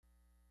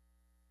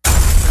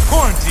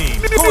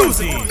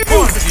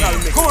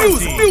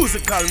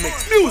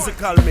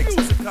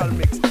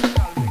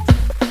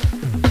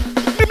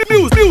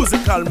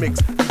Musical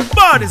mix.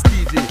 Baddest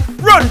DJ.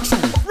 Run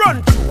through.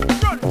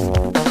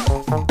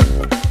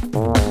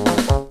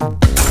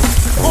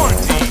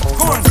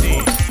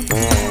 Quarantine.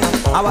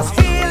 I was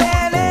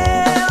feeling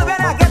ill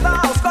when I get the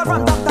house call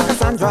from Dr.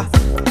 Cassandra.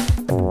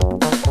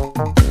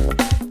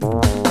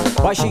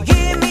 Why she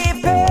give me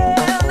pain,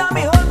 now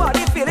me whole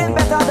body feeling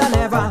better than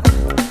ever.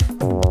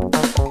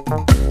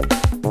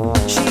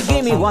 She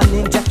gave me one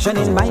injection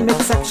in my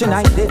midsection,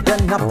 I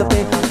didn't have to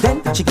pay.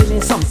 Then she gave me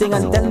something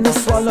and then me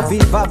swallow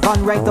Viva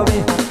Van right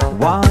away.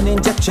 One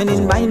injection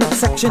in my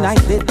midsection, I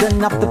didn't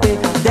have to pay.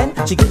 Then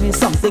she gave me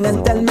something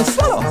and then me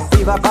swallow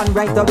Viva Van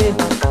right away.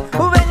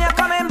 When you're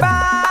coming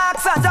back,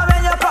 Santa,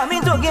 when you're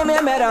coming to give me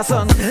a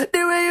medicine.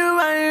 The way you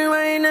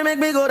whine, they make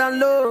me go down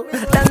low.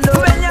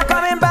 When you're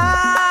coming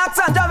back,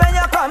 Santa, when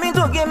you're coming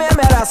to give me a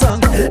medicine.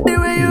 The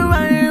way you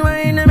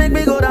whine, they make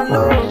me go down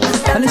low.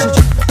 And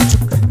she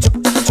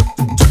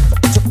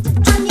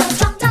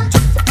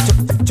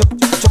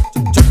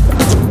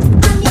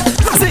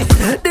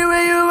the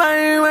way you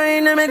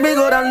whine, they make me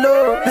go down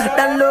low.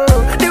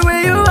 The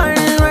way you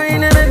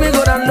whine, they make me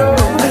go down low.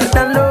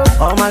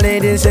 All my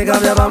ladies, shake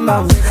up your bum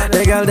bum.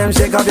 The girl them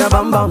shake up your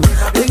bum bum.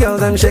 The girl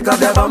them shake up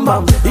your bum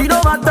bum. It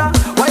don't matter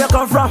where you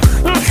come from.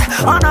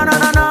 Oh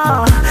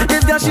no.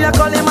 This girl she a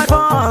calling my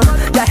phone.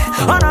 Yeah.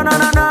 Oh no.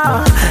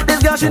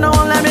 This girl she no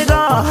won't let me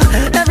go.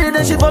 Every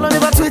day she follow me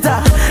for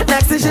Twitter.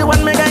 Next thing she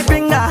want me guy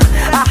finger.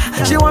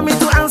 She want me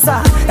to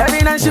answer.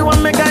 Every night she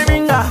want me guy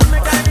ringer.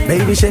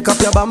 Baby, shake up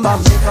your bum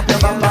bum. Shake up your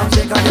bum bum.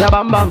 Shake up your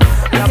bum bum.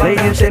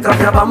 Baby, shake up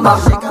your bum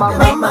bum. Shake up your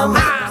bum bum.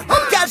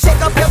 Girl,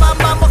 shake up your bum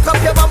bum. Walk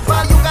up your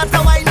bumper. You got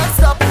to wind and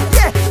stop.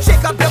 Yeah,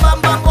 shake up your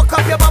bum bum. Walk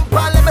up your bumper.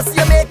 Let me see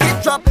you make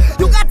it drop.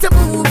 You got to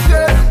move,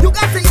 girl. You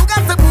got to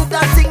move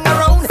that thing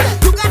around.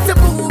 You got to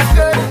move,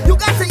 girl. You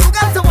got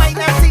to wind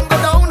that thing go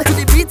down to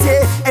the beat.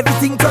 Yeah,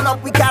 everything turn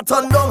up, we can't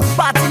turn down.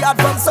 Party hard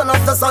from sun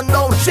up to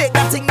sundown. Shake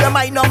that thing, you're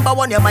my number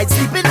one. You might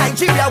sleep in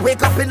Nigeria,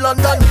 wake up in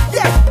London.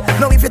 Yeah,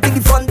 now if you think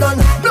the fun done,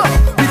 no,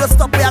 we don't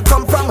stop where I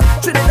come from.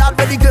 Trinidad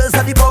where the girls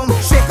are the bum.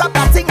 Shake up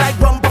that thing like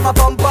rum, bum,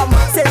 bum, bum.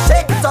 Say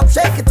shake it up.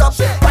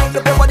 Wind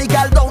up your body,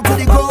 girl, down to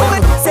the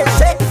ground. Say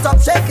shake it up.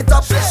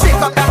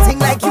 Shake up that thing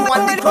like you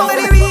want the crown.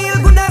 The real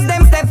good as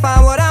them step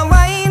forward and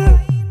whine.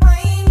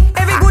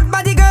 Every good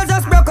body girl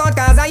just broke out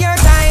cause of your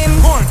time.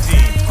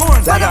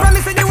 Quarantine. So you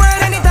promise to the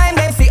world anytime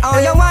they see all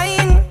your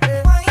wine.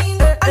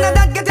 And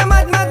that get you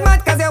mad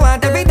cause you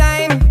want every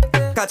time.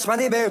 Catch my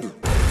baby.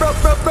 Broke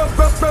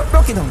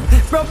it down.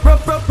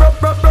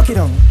 Broke it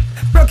down.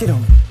 Make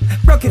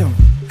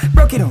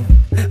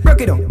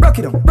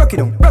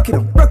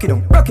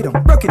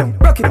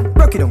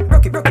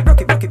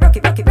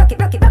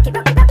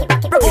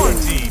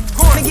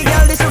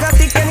girl the sugar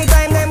stick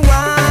anytime them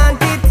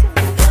want it.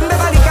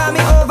 Beverly call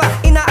me over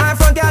in her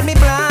front yard me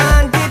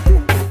plant it.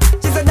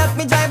 She said that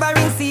me drive her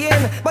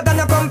insane, but I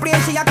no complain,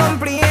 she a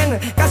complain.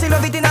 Cause she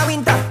love it in the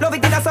winter, love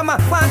it in the summer,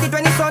 want it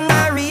when the sun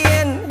a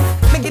rain.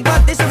 Make it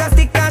hot the sugar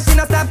stick and she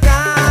no stop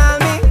call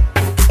me.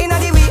 Inna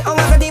the wee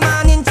hours of the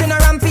morning she no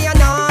ramp fi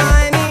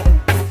annoy me.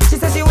 She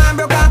said she want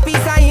broke a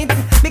piece of it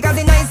because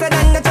it nicer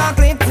than the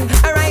chocolate.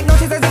 Alright now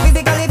she says it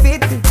physically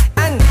fit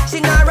and she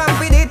no ramp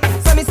with it.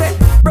 So me say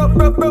broke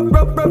it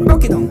down.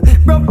 Broke it down.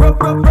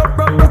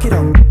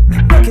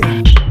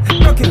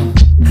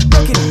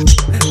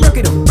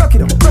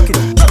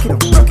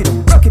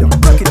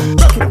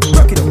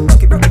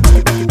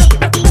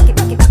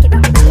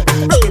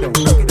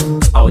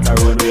 Out the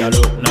road we a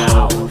look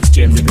now.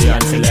 James the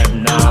and celeb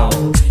now.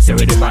 Say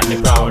we dip on the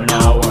prowl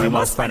now. We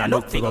must find a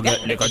look to go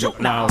get like a joke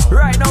now.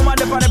 Right now man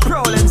dip on the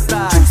prowling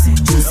style.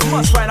 You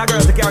must find a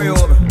girl to carry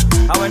over.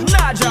 I will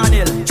not John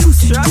Hill.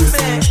 Trust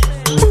me.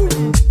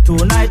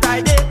 Tonight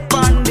I dip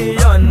on the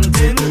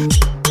hunting.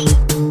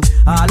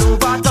 All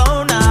over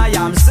town I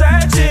am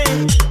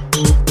searching.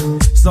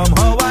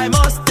 Somehow I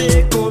must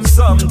take home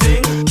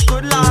something.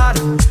 Good lord.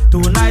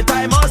 Tonight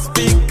I must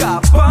pick a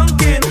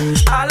pumpkin.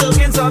 I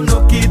looking some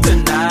nookie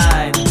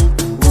tonight.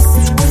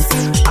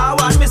 I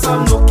want me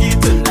some nookie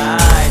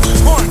tonight.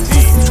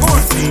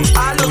 Quarantine.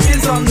 I looking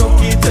some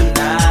nookie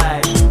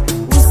tonight.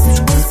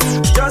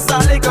 Just a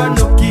little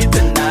nookie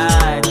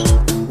tonight.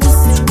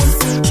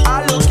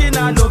 I looking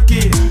a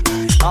nookie.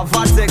 A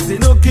fat sexy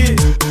nookie.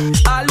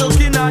 I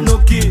looking a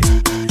nookie.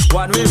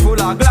 One way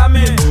full of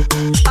glammy.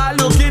 I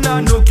looking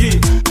a nookie.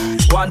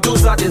 Want to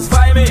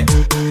satisfy me.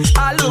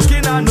 I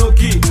looking a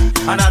nookie.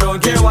 And I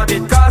don't care what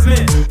it costs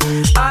me.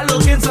 I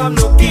looking some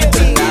nookie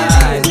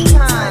tonight.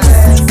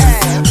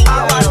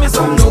 I want me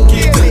some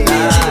nookie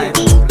tonight.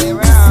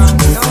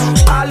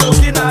 I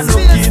looking a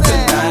nookie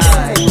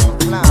tonight.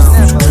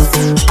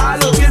 I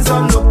looking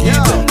some nookie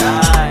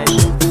tonight.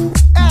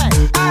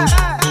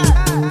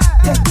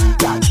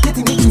 Yeah,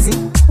 getting me easy.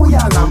 We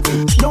are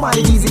ramping. No man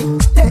is easy.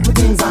 Take me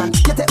things and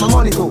you take my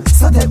money too.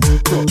 So take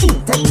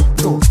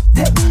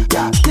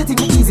yeah, getting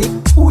me easy.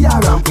 We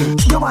are ramping.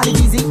 No man is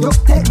easy. You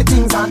take me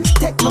things and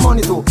take my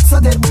money too. So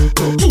take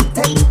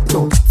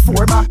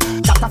 4 back.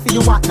 that a for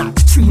the whatnot.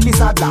 3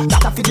 lizard block,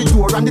 that a for the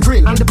door and the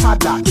grill and the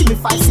padlock. Give me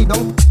 5 sit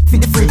down for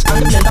the fridge and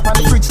the blender on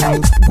the fridge. Hey,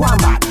 one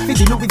bag for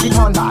the Louis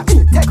Vuitton bag.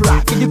 Take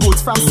rack for the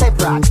goods from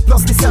Separate.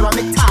 Plus the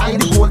ceramic tie,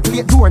 the gold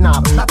plate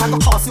doorknob. That a go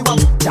cost you a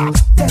job.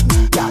 Take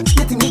me, girl,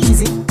 you think me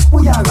easy?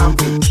 We are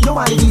ramping, no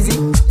one is easy.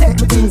 Take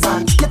me things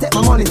and you take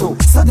my money too.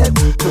 So take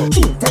me,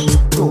 take me,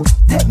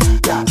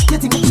 girl, you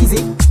think me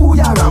easy? We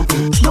are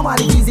ramping, no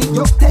one is easy.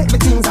 You take me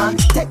things and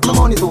take my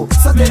money too.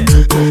 So take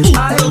me,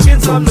 I'm looking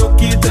some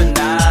nookie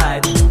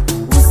tonight.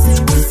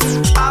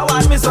 I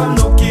want me some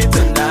nookie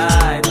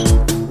tonight.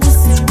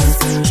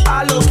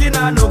 I'm looking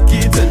at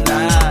nookie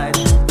tonight.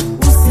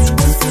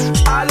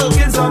 I'm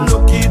looking some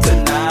nookie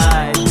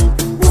tonight.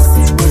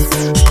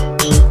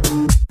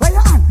 Where you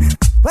on?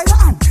 Where you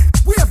on?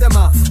 Wave them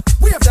off.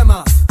 Wave them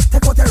off.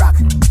 Take out the rock.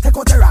 Take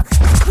out the rock.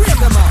 Wave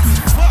them off.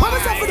 What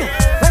was that for you?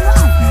 Where you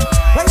on?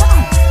 Where you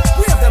on?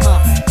 Wave them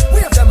off.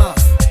 Wave them off.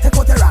 Take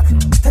out the rock.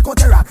 Take out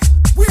the rock.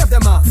 Wave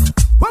them off.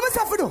 What was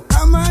that for you?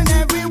 Come on,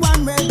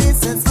 everyone, where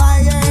this is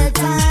fire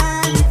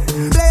time.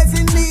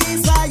 Blazing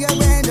these fire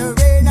when the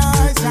rain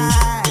or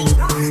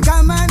shine.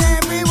 Come on,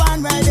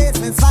 everyone, where this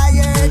is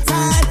fire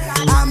time.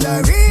 I'm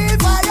the real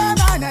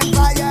fireman and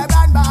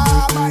fireman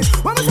barman.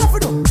 What was that for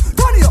you?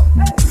 Turn it up.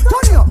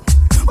 Turn it up.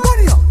 Turn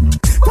it up.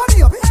 Turn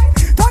it up.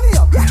 Turn it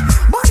up. Yeah.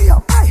 Turn it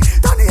up. Hey.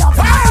 Turn it up.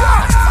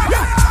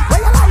 Yeah. Where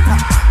you lighter?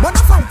 Burn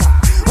a fighter.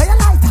 Where you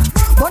lighter?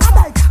 Burn a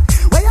biker.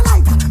 Where you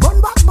lighter? Burn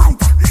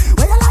backbiter.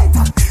 Where you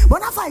lighter?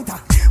 Burn a fighter.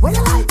 Where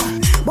you lighter?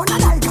 Burn a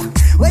biker.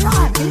 Where you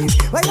on?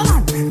 Where you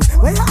on?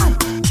 Where you on?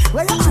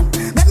 Where you on?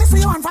 Let me see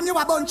you on from you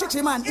a bun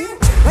chichi man. Where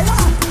you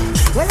on?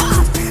 Where you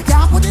on?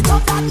 Can't put it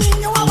up, that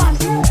mean you a one.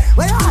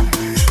 Where you on?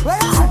 Where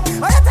you on?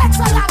 Where you take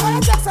so long? Where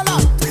you take so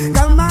long?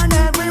 Come on,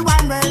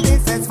 everyone, where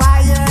this is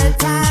fire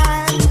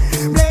time.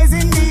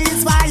 Blazing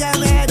these fire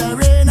where the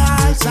rain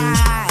or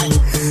shine.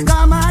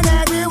 Come on,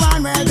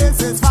 everyone, where this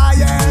is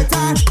fire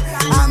time.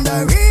 I'm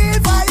the real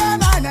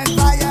fireman and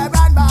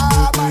fireman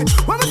barman.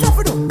 What was that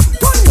for you?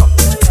 Turn it up.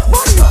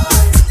 Burn it up.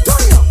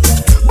 Turn it up.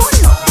 Burn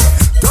it up.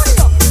 Turn it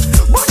up.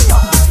 Burn it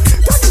up.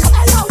 Turn it up.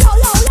 Hey, yo, yo,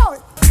 yo, yo.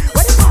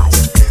 Where the pass?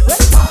 Where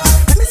the pass?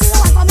 Let me see you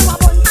on from you a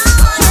bun. Where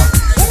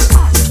the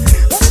pass?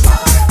 Where the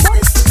pass? Burn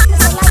it.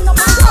 There's a line up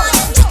and go.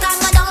 Chicken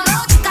go down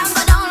low, chicken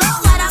go down low.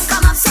 When I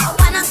come up so,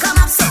 when I come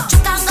up so.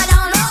 Chicken go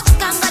down low,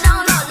 chicken go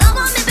down low. Love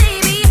on me,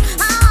 baby.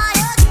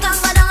 Yeah. Chicken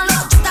go down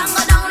low, chicken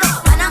go down low.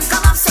 When I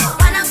come up so,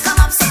 when I come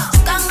up so.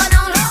 Chicken go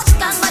down low,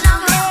 chicken go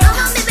down low. Love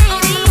on me,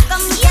 baby.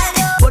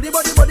 Yeah. Body,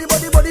 body, body,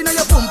 body, body, now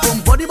your pum pum.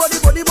 Body, body,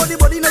 body, body,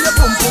 body, now your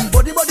pum pum.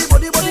 Body, body,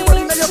 body, body,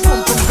 body, now your pum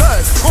pum.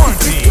 Girls,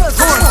 Quarantine,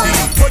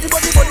 quarantine. body,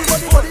 body, body,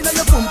 body, body, now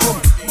your pum pum.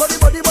 Body,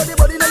 body, body,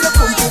 body, now your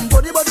pum pum.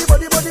 Body, body,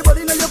 body, body,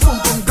 body, now your pum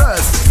pum.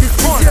 Girls, this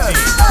is yours.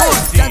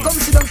 Girl, come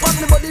sit down, pop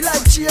me body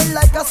like chain,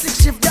 like a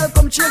 6-shift. Girl,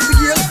 come change the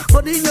gear.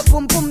 Body in your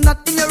pum pum,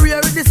 not in your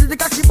rear. This is the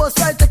cocky bus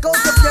ride. Take out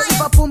your fear.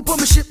 If a pum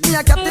pum ship me,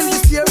 a captain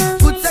this year.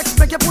 Good sex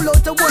make you pull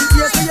out a one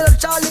ear. So you love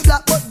Charlie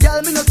Black, but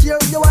girl, me no care.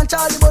 You want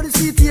Charlie body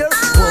seat here.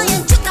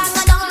 Chicken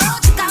go down low,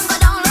 chicken go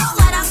down low.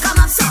 When I come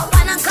up so,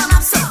 when I come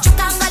up so.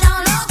 Chicken go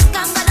down low,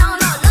 chicken go down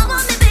low. Love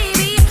on me,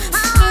 baby.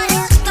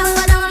 Yeah. Chicken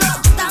go down low,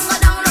 chicken go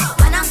down low.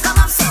 When I come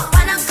up so,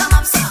 when I come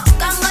up so.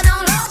 Chicken go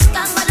down low,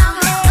 chicken go down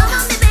low. Love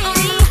on me,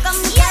 baby.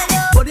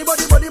 Yeah. Body,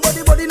 body, body,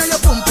 body, body, now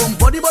your pum pum.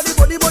 Body, body,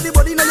 body, body,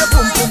 body, now your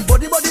pum pum.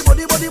 Body, body,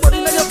 body, body, body,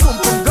 now your pum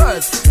pum.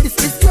 Girls, it's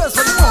yours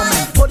for the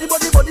moment. Body,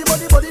 body, body,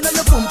 body, body, now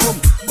your pum pum.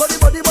 Body,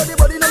 body, body,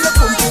 body, now your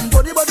pum pum.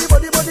 Body, body,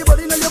 body, body,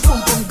 body, now your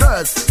pum pum.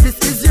 Girls, this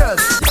is yours.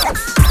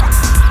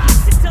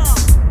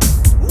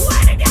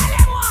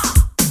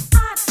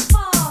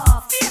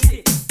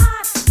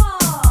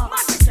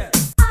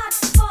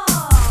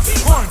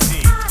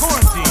 Quarantine,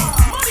 quarantine.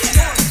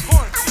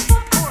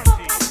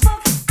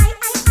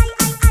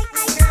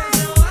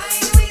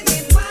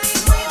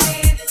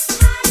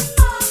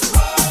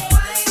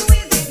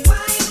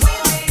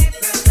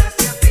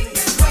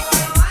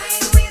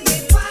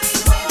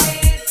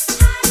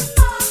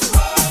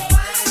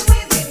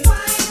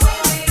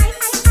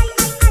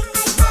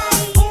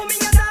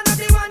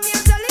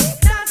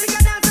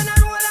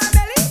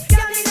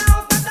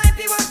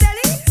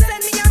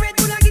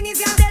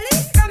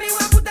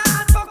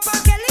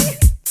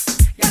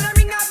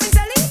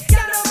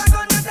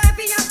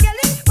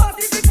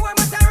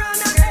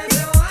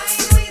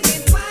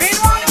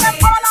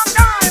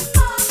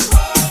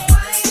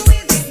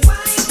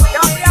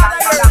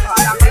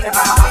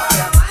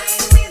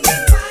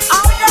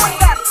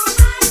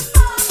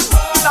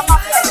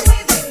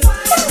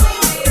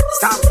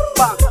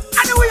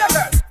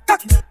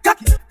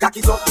 Back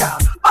it up, y'all.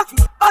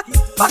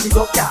 Back it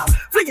up, y'all.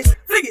 Fling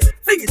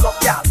it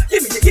up, y'all.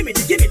 Give me the, give me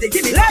the, give me the,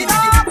 give me the, give me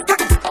the.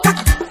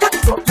 Cock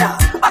it up, y'all.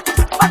 Back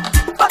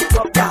it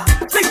up, y'all.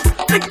 Fling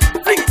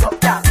it up,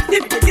 y'all.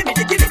 Give me the, give me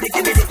the, give me the,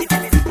 give me the, give me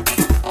the.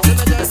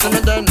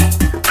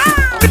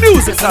 The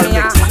musical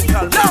mix.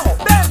 No,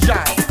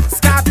 Belgium.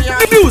 Scorpion.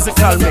 The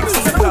musical mix.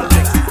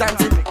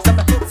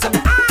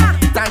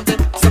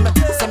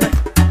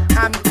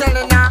 I'm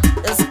telling ya,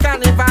 it's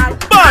carnival.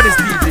 Baddest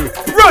DJ.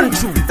 Run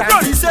through.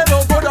 He said,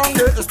 don't go down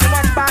there, it's too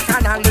much back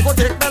and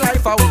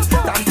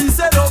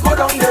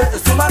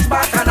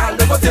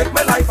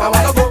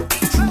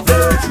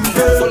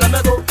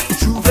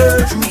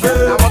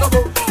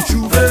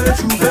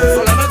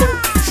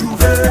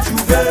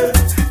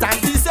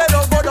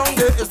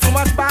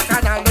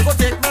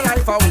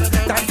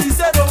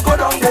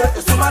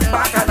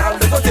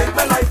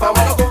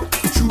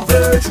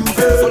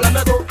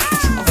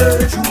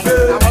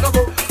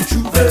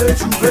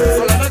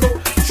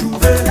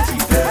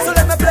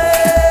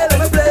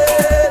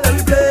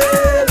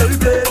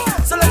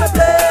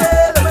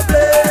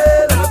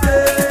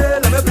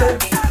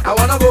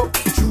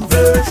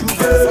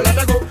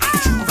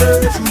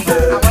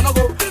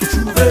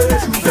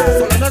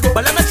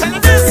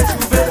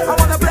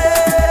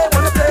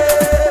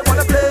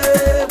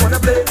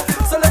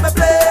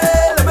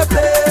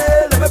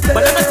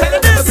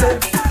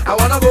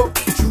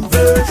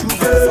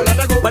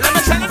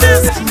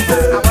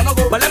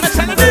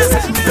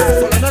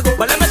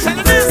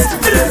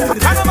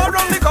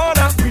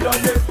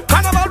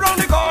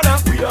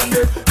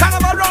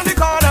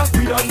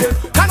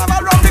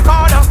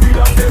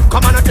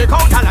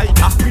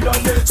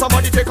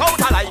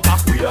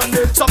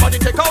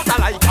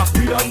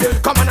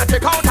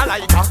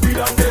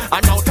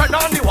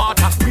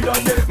We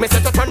done it. Me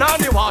say to turn on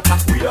the water.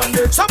 We done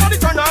it. Somebody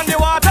turn on the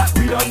water.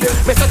 We done it.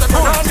 Me say to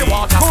turn on the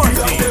water. We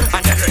done it.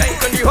 And then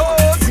lengthen the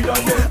hose. We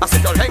done it. I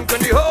said to lengthen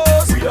the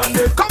hose. We done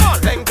it. Come on,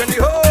 lengthen the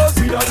hose.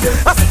 We done it.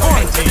 I said to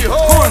lengthen the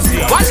hose.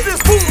 Watch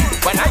this fool.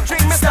 When I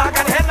drink Miss Dog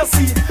and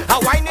Hennessy,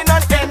 I whining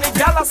on any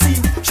galaxy.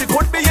 She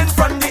could be in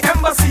front the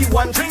embassy.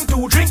 One drink,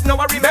 two drink, now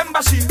I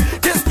remember she.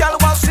 This girl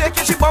was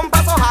shaking, she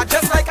bumper so hard,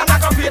 just like an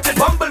aggravated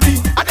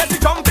bumblebee. I then she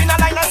jump in a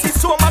line and see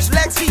so much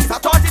leg squeeze. I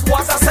thought it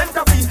was a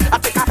centipede. I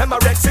take a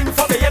Hemorrhexin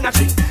for the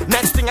energy.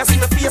 Next thing I see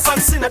my face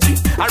on synergy.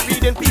 I'm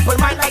reading people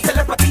mind like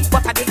telepathy,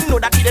 but I didn't know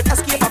that he didn't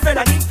escape a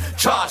felony.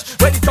 Charge,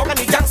 where the tongue and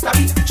the gangster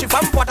be. She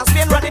from Port of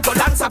Spain running to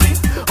Lanzabi.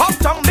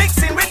 Uptown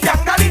mixing with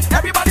Yangali.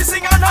 Everybody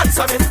sing and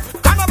answer me.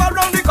 Carnival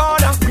round the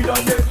corner, we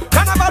done it.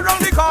 Carnival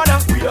round the corner,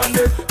 we done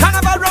it.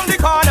 Carnival round the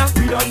corner,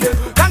 we done it.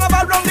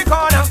 Carnival round the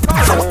corner.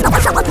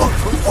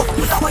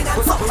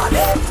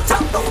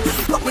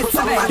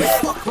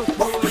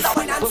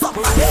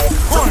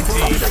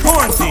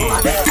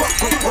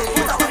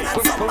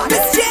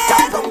 Miss Jane,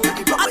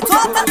 I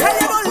thought I tell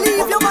you don't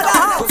leave your mother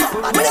house.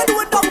 When you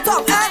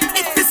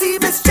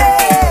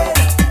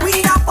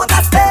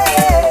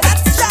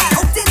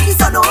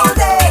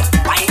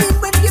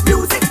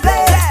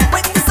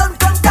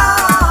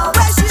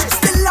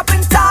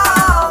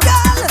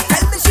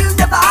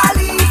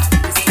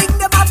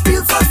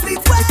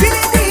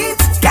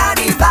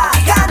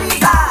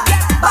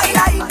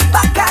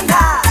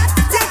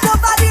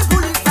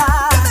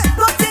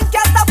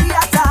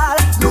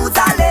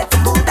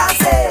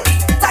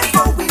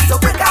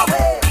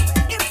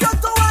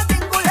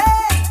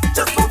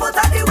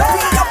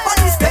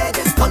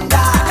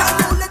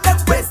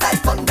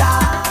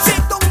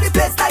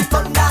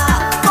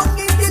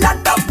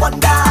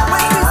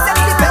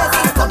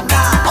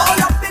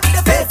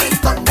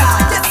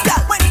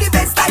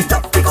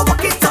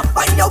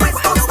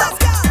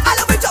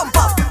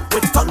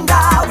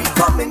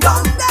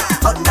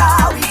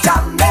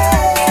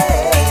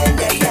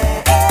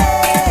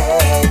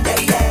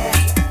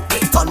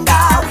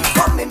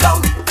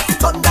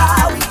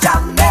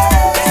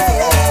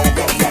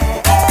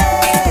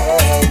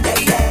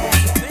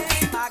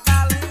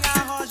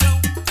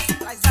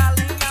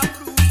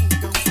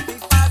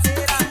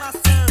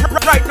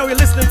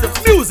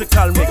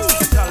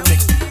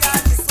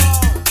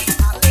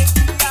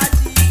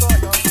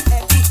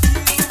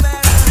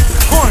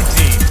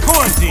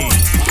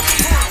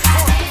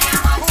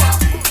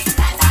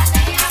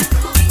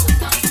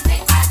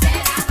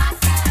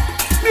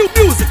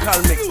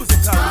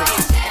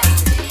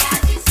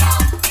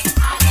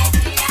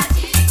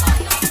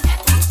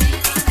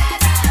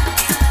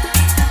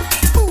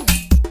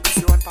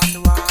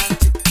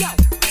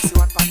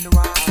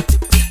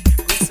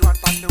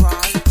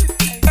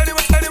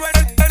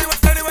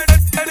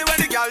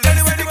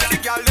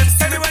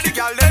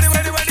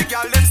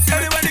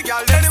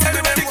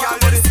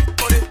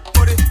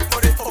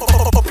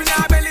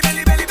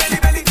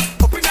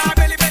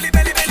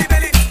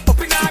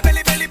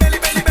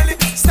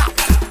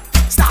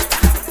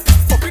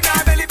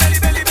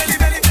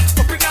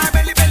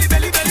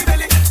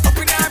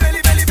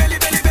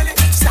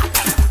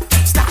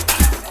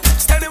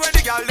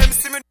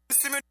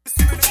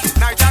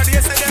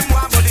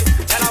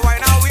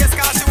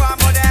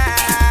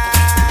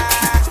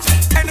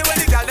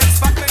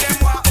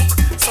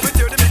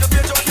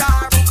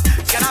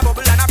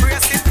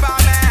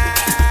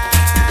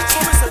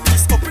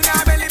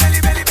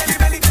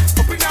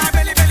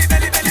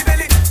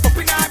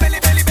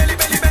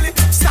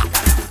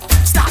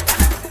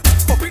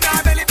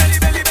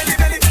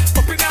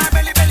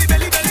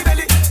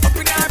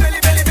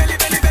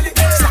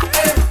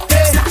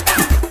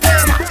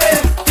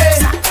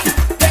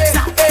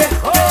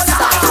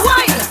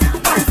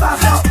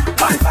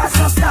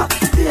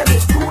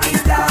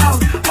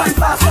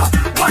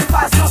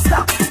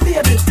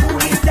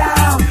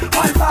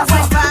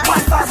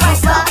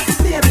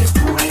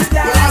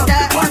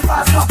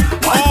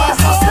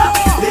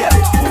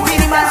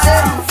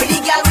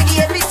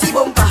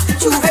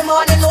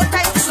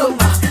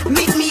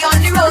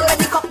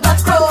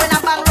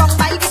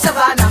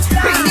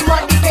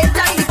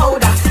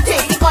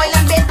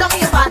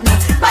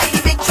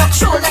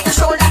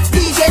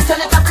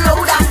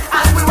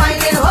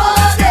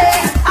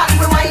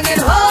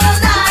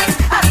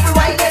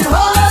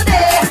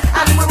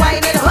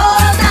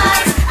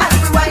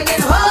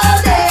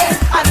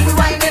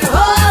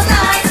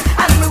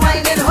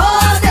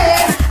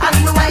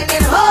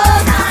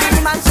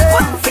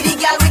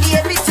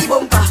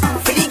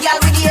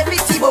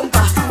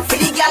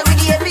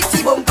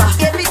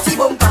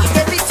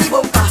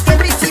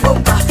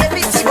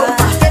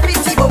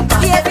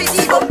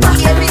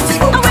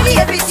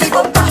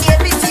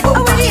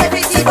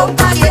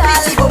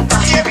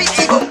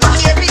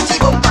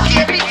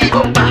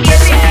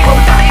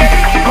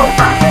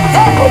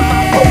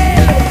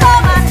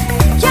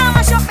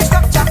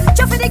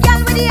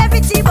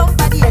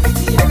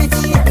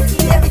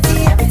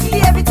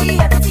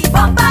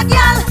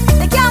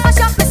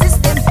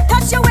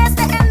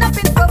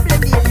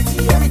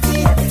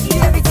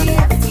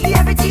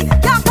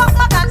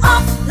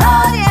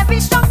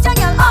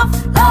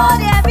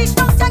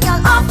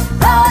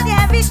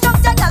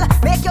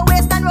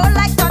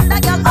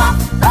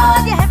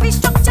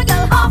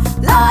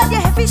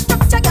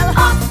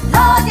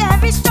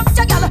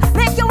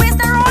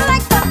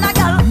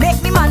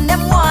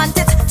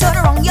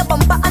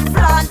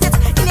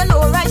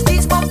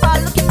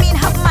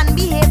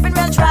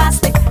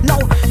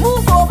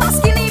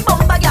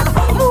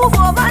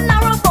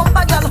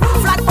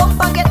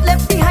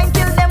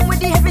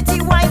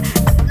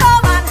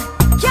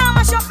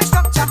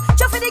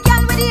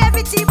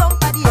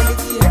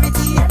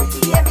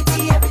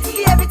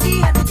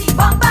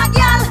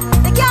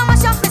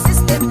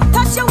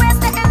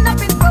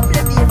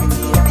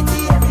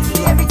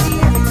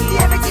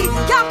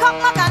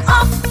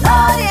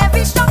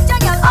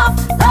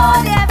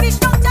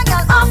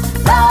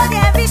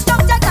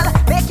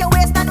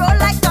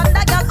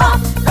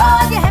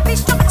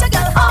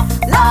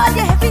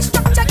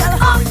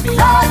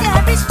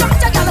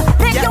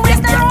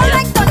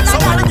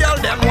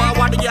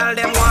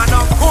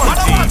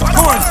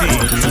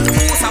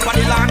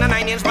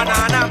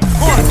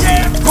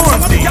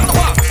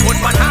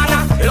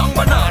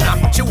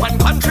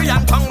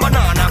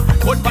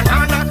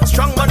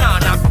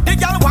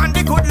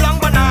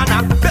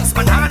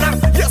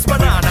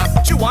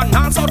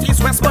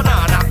West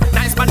banana.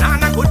 Nice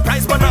banana, good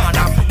price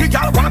banana. The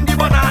gal want the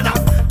banana.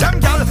 Them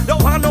gal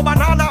don't want no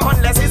banana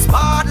unless it's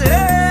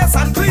spotless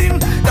and clean.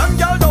 Them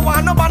gal don't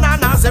want no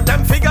bananas if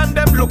them fig and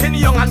them looking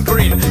young and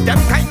green. Them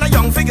kinda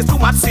young fig is too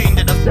much seen.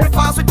 They just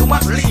pass with too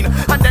much lean.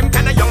 And them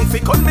kinda young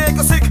fig could make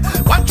you sick.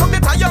 One chunk they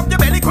tie up your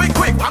belly quick.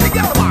 What the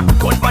gal want?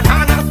 Good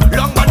banana,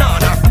 long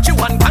banana. She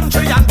want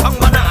country and tongue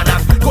banana.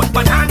 Good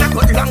banana,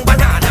 good long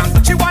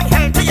banana. She want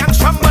healthy and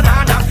strong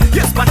banana.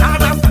 Yes,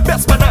 banana,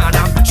 best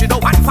banana. She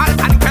don't want fat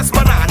and crest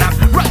banana.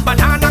 Red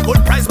banana,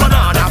 good price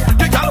banana.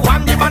 The girl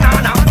want the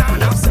banana.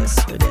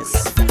 Obsessed with this.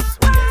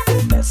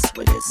 Mess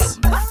with this.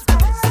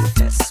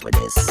 Test with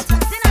this.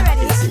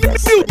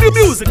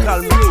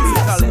 Musical mix.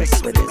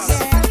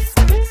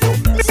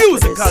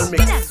 Musical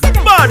mix.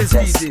 Bodies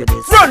DJ.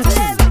 Run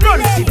through.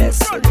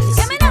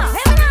 Hear me now.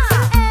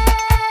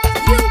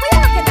 You will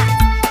look at that.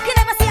 You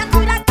never see a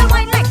crew like the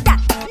wine like that.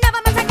 Never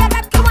met a girl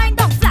that can wind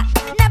down flat.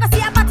 Never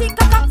see a body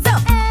cock up so.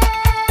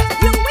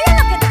 You will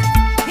look at that.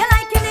 You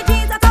liking the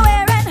jeans that I'm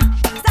wearing.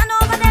 Stand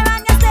over there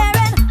and you're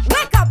staring.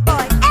 Wake up,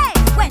 boy. Hey,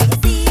 when you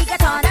see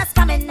get on us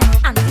coming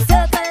and we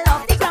circle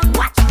off the ground,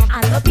 watch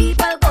and the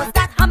people go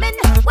start humming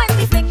when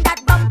we fling that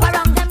bump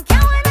around them.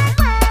 Can't wait,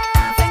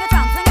 fling it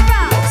round.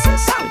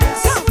 Obsessed with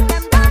this.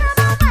 Them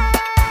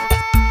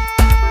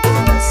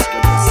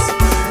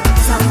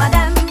some of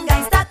them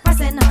guys start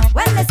pressing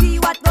when they see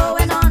what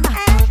going on.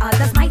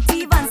 Others might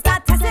even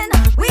start testing.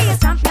 We is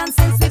champions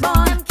since we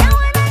born.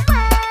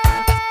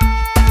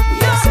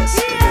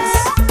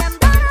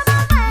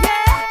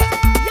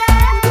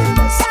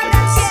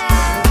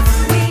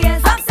 We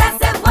is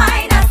obsessive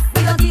whiners.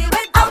 We don't deal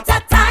with outer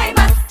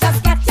timers.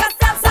 Just get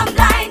yourself some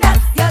blinders.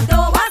 You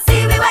don't want to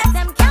see we wet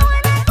them.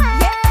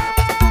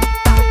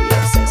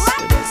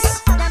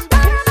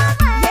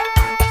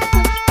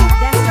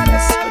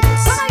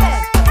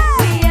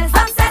 We is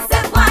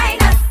obsessive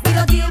whiners. We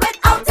don't deal with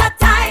outer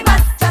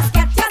timers. Just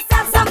get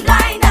yourself some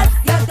blinders.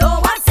 You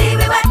don't want to see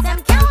we wet them.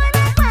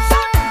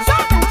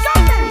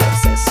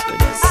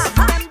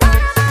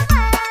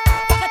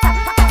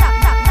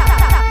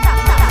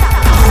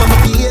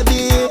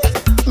 Baby,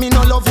 me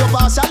no love you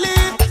partially.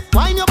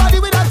 Wine your body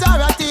with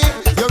authority.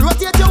 You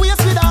rotate your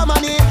waist with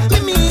harmony. Me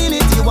mean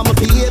it, you want my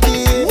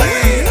baby.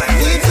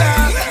 It's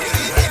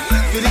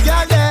to the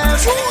girl them.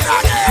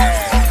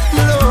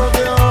 Me love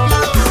you.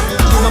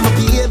 You want my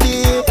baby.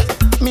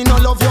 Me no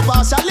love you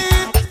partially.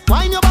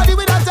 Wine your body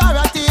with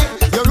authority.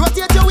 You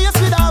rotate your waist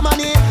with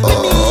harmony. Me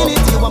mean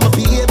it, you want my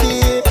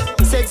baby.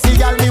 Sexy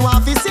girl, me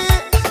want to see.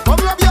 Come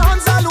rub your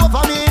hands all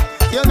over me.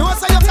 You know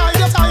so you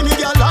tie me,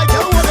 girl, like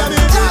you hold me.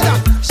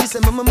 She say,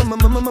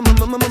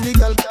 the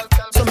girl.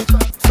 So me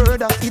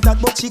further eat that,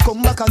 but she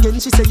come back again.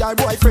 She say, your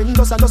boyfriend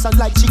doesn't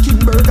like chicken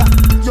burger.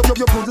 You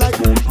good like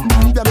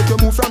yeah, make you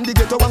move from the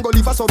ghetto and go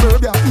live a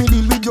suburbia. Me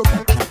deal with you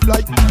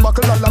like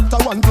buckle and lapta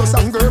 1+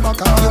 and girl back.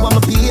 You want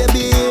my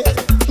baby.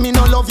 Me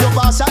no love you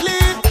partially.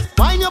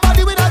 Wine your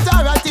body with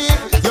authority.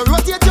 You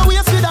rotate your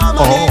waist with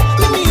harmony.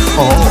 Me mean it. You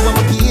want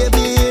my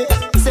baby.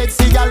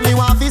 Sexy girl, me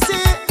want to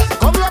see.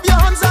 Come rub your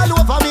hands all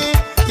over me.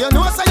 You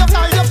know so you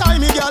tie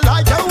me, girl,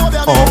 like you hold me.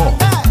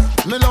 Hey,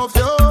 me love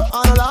you,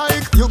 and I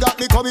like you got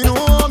me coming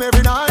home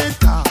every night.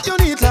 You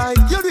need like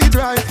you do it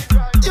right.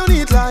 You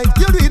need like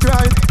you do it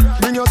right.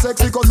 Bring your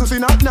sexy cousin fi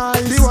not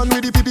nice. The one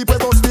with the pee pee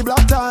bust the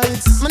black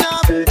tights. Me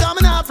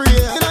not free.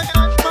 You know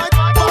my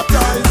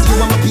baptized. You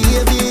want my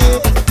baby.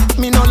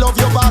 Me no love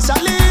you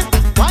partially.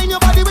 Wine your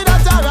body with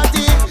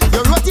authority.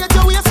 You rotate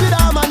your waist with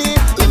harmony.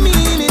 Me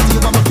mean it. You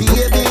want my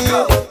baby.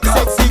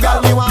 Sexy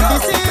girl, me want to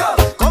see.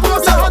 Come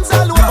rub your hands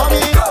all over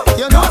me.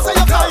 You know so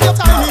you tie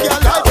me, girl,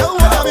 like you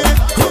hold me.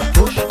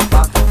 Push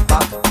back.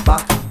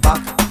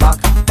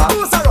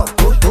 Push her up.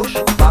 Push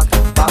back.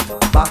 Push her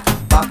up.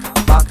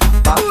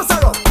 Push back. Push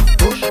her up.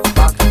 Push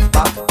back.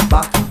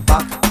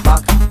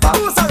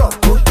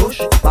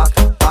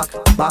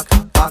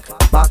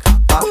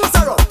 Push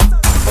her up.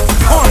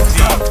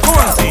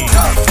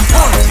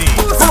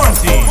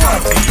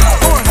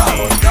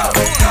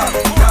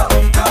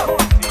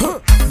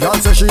 Girl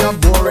say she a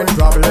boring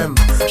problem.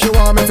 She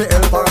want me to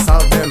help her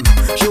solve them.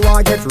 She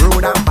want get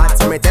rude and bad,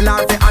 so me tell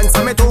her to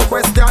answer me 2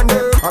 questions.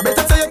 I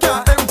better say you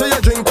can't empty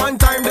your drink one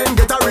time, then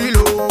get a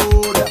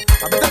reload.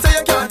 I better say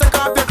you can't take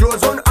off your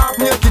clothes, run half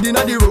naked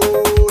inna the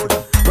road.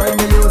 When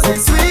the music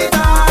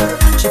sweeter,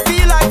 she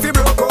feel like she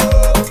broke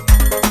out.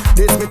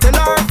 This me tell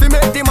her to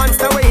make the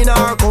monster way in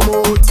her come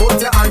out. Put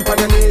your hand on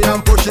your knee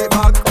and push it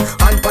back.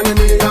 Hand on your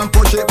knee and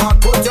push it back.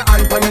 Put your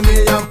hand on your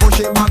knee and push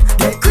it back.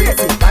 Get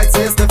crazy like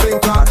say Stephen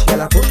Clark.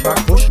 Yella push back.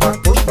 Yella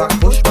push back.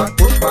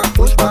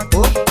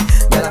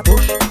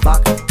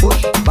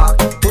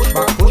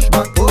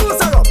 Push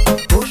her up.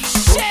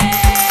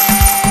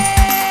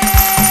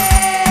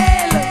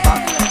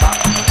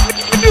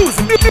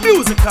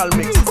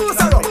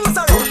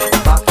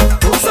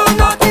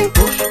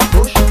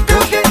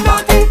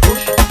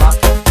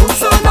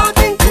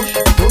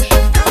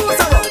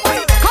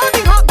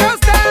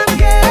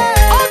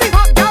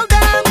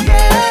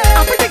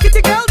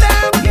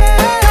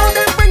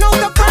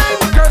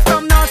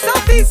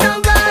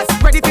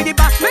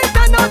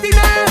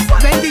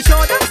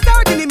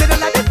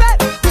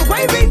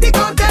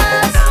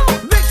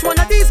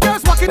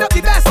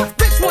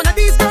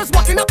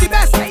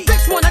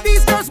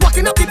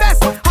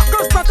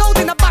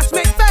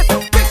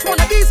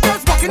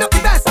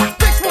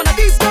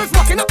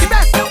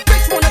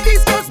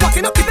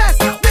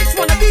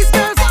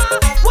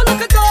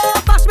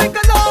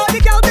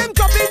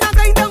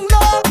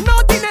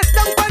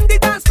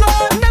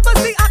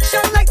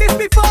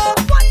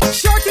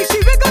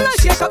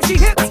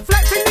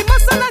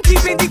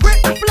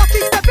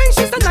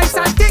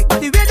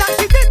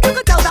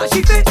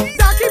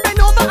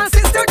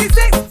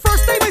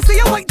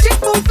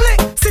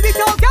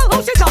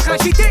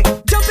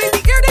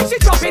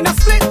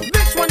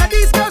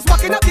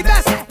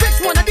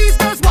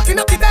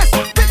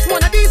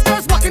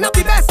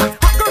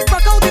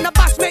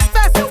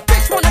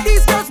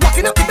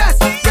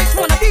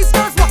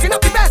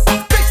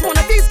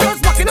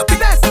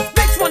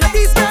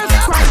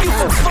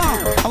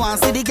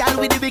 want see the girl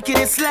with the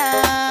wickedest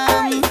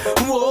slam.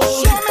 Whoa.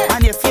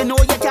 And if you know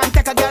you can't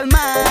take a girl,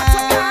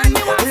 man,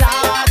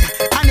 Lord.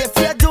 And if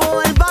you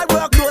don't bad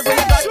work, those when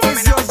you got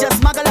is yours,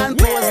 just muggle and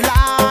pose,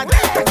 Lord.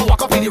 Take a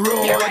walk up in the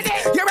road. You ready?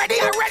 You ready?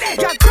 You ready?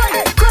 Yeah, crank.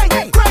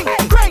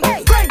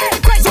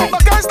 So my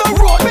girls don't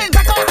roll in.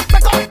 Back up.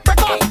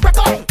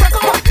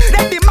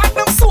 Then the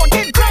magnum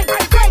soaking. Crank.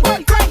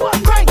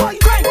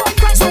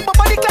 So my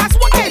body class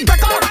walking.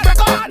 Back up.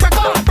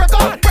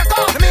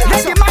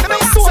 Then the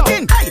magnum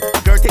soaking.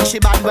 Girl think she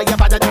bad, but you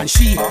better than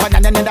she. But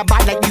another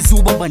bad like the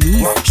Zuba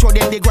bunnies. Show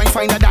them they grind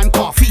finer than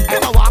coffee.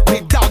 Never walk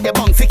with dog, they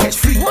bunk fi catch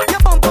free. Your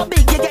bumper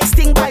big, you get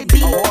sting by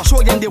bee.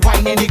 Show them the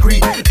wine and the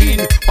green.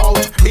 In, out,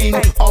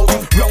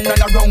 round and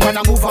around when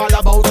I move all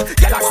about.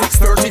 Yeah, that's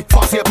 6:30,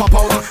 pass your pop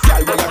out.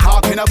 Yeah, what you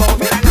talking about?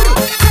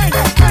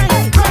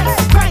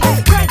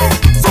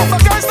 So my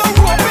girls don't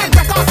roll in.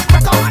 Back up.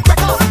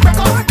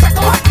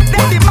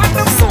 Then the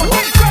magnum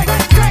soaking.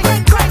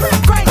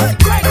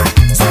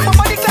 So my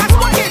body class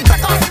walking.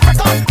 Back up.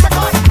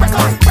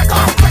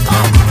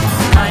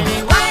 Whiny,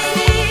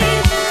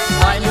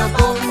 wine your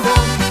boom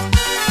boom.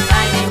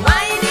 Whiny,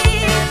 wine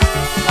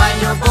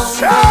your boom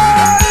boom.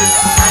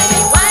 Whiny,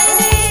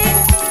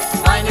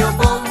 wine your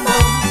boom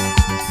boom.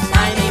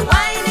 Whiny,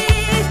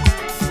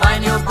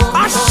 wine your boom boom.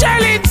 A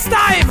Shelling's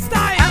time.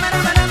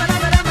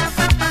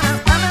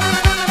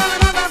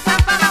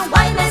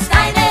 Wine is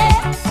tiny,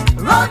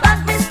 roll back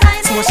this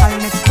tiny. Social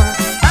network.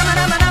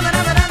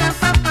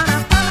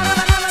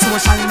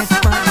 Social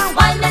network.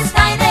 Wine is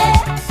tiny,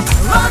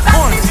 roll back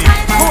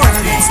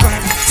this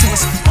tiny.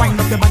 Wind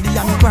up the body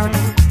and work.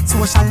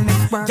 Social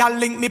network. Y'all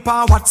link me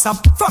pa WhatsApp.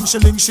 From she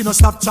link she no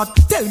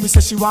Snapchat. Tell me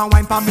say she want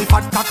wine pa me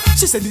fat cock.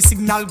 She say the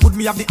signal good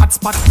me have the hot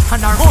spot.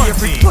 And her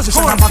favorite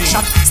position a back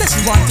shot. Say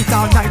she want it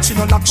all night she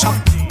no lock shop.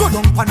 Go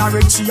down pan her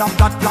red she have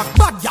that black.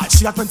 Bad girl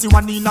she a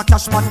 21 in a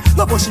cash pot.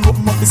 Love how she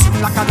open up the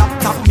scene like a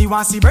laptop. Me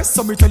want see breast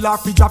so me tell her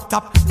fi drop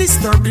top.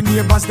 Disturb the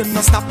neighbors them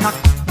no stop knock.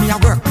 Me a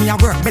work,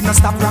 but no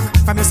stop rock.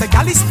 From you say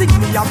gal is sting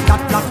me have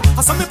that black.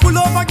 I saw me pull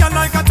over gal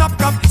like a top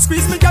cap.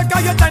 Squeeze me gal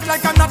you tight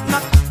like a knot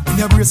knot. In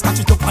your brace catch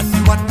it up and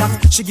you want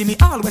that. She give me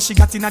all where she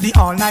got in the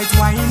all night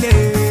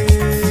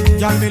whining.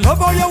 Y'all me love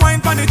how you wine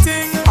for the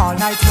thing. All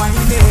night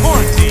whining.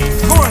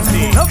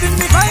 Horny. Loving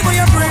the vibe where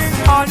you bring.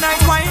 All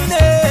night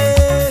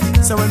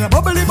whining. So when you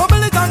bubbly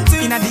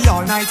tanting. In the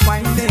all night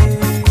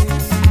whining.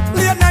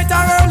 Late night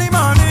or early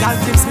morning. Y'all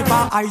tips me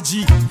for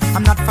IG.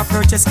 I'm not for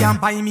purchase, can't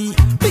buy me.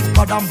 Big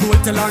bad and bold,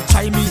 tell her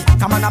try me.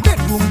 Come on a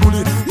bedroom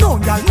bully. No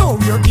y'all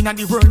nowhere in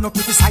the world no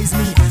criticize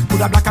me.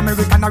 Could a black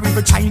American or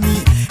even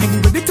Chinese.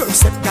 Anyway the turf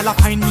step, y'all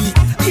find me.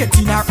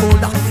 18 or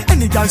older.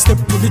 Any girl step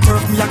to the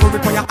turf, me I go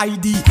require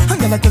ID.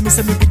 And y'all tell me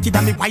say me wicked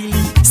and me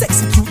wily.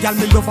 Sexy cute y'all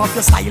me love off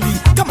your styly.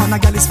 Come on a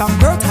girl is from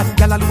birth, hot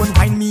y'all alone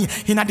wine me.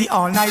 In the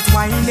all night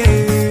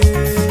whining.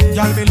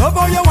 Y'all me love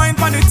how you wine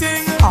for the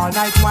thing. All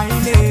night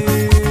whining.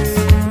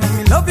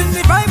 Loving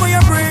the vibe where you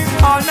bring.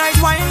 All night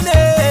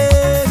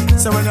whining.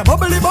 So when you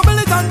bubbly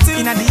tanting.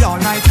 In the all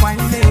night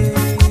whining.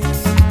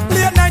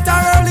 Late night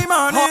or early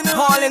morning.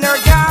 All in her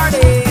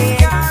garden.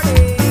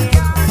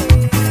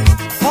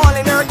 All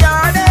in her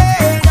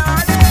garden.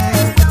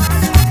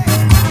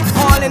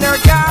 All in her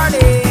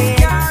garden.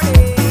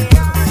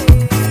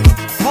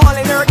 All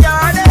in her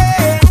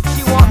garden.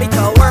 She want me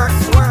to work.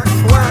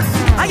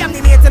 I am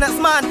the maintenance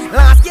man,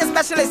 landscape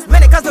specialist.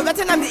 When it comes to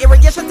vetting, I'm the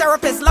irrigation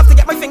therapist. Love to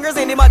get my fingers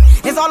in the mud.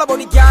 It's all about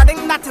the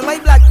gardening, not to my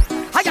blood.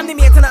 I am the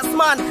maintenance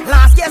man,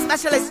 landscape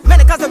specialist. When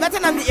it comes to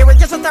vetting, I'm the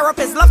irrigation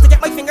therapist. Love to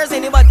get my fingers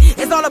in the mud.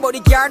 It's all about the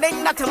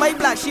gardening, not to my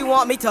blood. She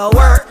want me to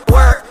work.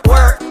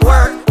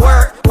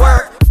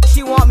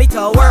 She want me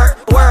to work.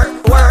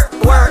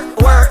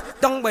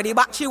 Down by the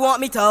back, she want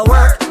me to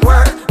work.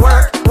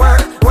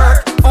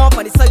 On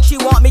by the side, she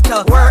want me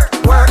to work.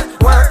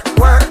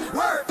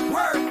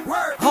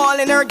 All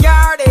in her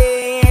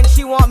garden,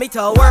 she want me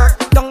to work.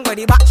 Down by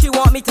the back, she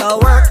want me to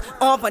work.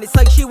 On by the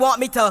side, she want me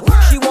to.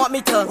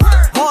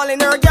 All in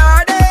her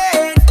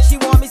garden, she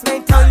want me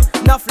spend time.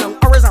 Enough long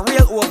hours and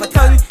real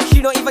overtime.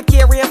 She don't even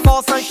care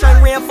rainfall,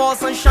 sunshine.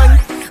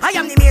 I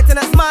am the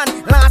maintenance man,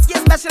 landscape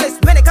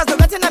specialist. When it comes to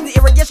vetting, I'm the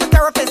irrigation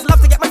therapist.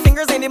 Love to get my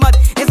fingers in the mud.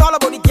 It's all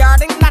about the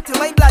gardening, not to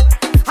my blood.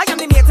 I am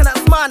the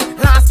maintenance man,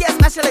 landscape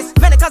specialist.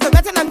 When it comes to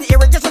vetting, I'm the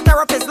irrigation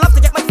therapist. Love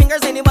to get my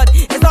fingers in the mud.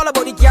 It's all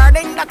about the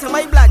gardening, not to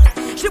my blood.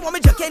 She want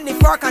me jerk in the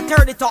fork and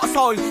turn the top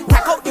soil.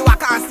 Take out the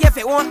whacker and see if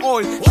it won't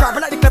oil.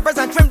 Sharpen like the clippers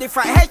and trim the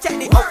fry. Head check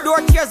the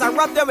outdoor tears and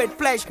rub them with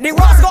flesh. The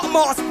rocks got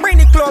moss, bring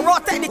the chloro,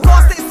 take the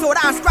caustic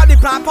soda and scrub the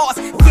plant pots.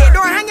 Gate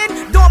door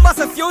hanging, don't bust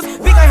a fuse.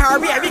 We gon'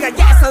 hurry, we gon'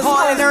 get some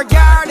all in her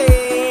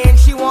garden.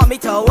 She want me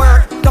to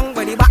work. Down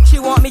by the back, she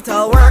want me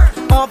to work.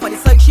 On by the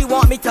side, she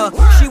want me to.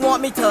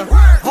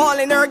 All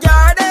in her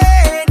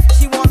garden.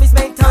 She want me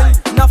spend time.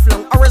 Enough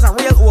long hours and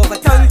real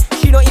overtime.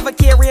 She don't even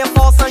care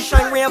rainfall,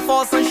 sunshine.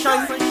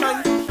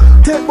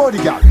 Take body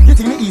girl, you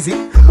think me easy?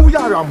 Who you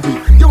around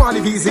with? You want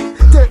live easy?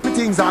 Take me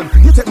things on,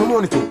 you take my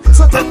money too.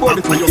 So take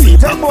body too,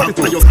 take body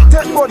too.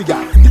 Take body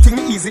girl, you think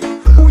me easy?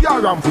 Who you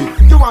around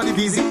with? You want live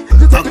easy?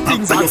 You take me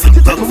things on, you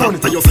take my money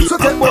too. So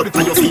take body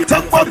too,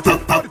 take body too.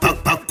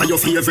 your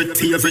favorite.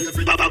 Your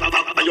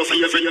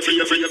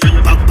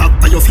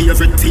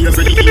favorite.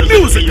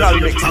 Musical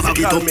mix. Back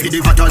it up to the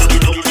hatters.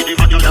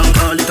 Can't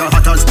call it a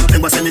hatters.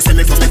 Remember say me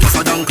cause me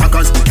tougher than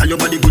crackers. Tell your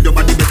body good, your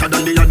body better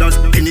than the others.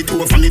 Penny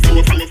two from it.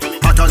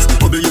 Hatters.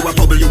 Bubble you a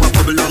bubble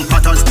and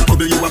patters.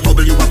 Bubble you a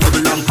bubble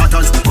and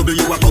patters.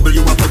 Bubble you a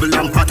bubble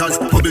and patters.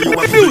 Bubble you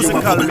a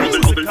bubble.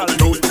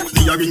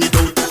 Me a ring it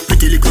out.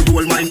 Pretty little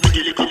gold mine.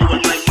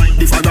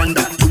 The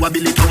veranda, you a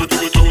bill it out.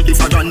 The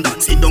veranda,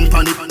 sit down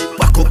pan it.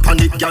 Back up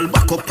pan it, girl.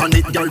 Back up pan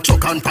it, girl.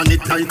 Chuck and pan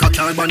it like a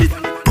car bonnet.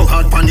 Go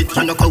hard pan it,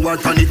 you no coward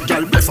pan it,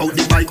 girl. Breath out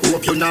the bike,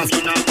 hope you nav.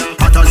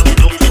 Hatters,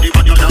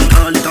 can't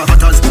call it a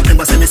hatters.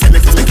 Remember say me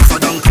cause me tougher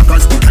than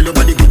crackers. Tell your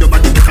body good, your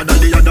body better than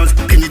the others.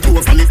 Penny two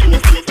from it.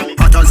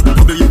 Hatters,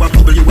 bubble you a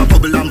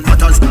bubble and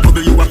patters.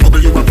 Bubble you a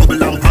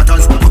bubble and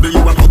patters. Bubble you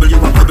a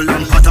bubble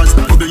and patters.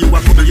 Bubble you a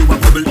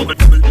bubble.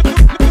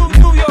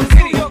 New York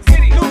City,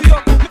 New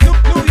York City.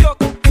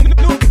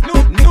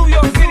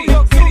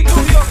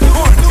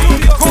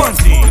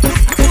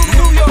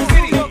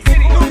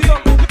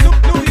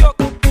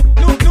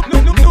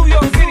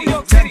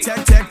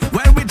 Check.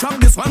 Well, we drop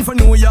this one for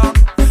New York.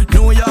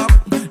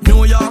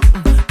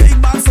 Big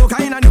bag so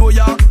kinda New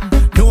York.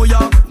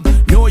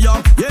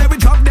 Yeah, we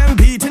drop them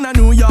beat in a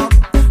New York.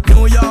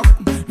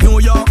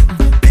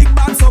 Big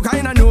bag so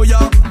kinda New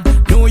York.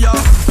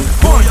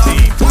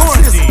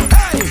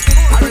 Hey,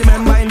 I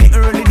remember in the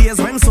early days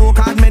when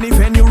so-called many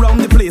venue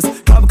round the place.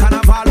 Club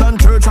Carnival on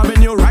Church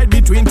Avenue, right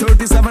between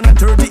 37 and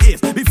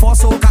 38. Before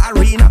Soca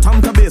Arena,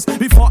 Tom to base.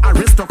 Before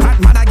Aristocrat,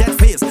 man, I get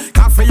face.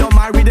 Cafe, you're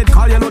married, it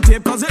call yellow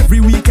tape. Cause every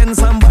weekend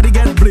somebody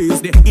get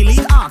blazed. The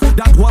elite art,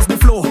 that was the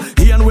flow.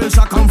 He and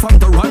Wilshire come from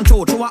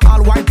Toronto. To a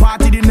all-white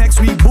party the next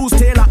week. Boost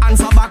Taylor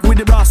answer back with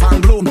the brass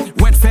and glow.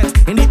 Wet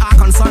fete in the Ark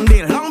on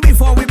Sunday. Long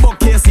before we book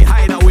Casey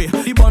Hideaway.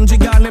 The Bungie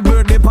Garney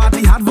birthday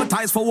party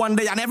advertised for one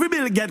day and every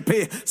bill get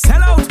paid.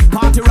 Sell out,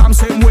 party ram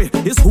same way.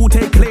 It's who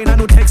take plane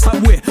and who take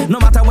subway. No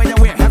matter where you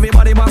wear,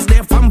 everybody must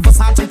there. From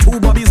Versace to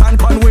Bobby's and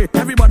Conway.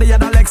 Everybody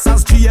had a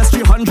Lexus GS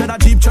 300, a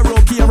Jeep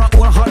Cherokee or a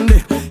old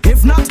Hyundai.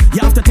 If not, you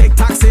have to take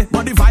taxi.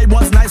 But the vibe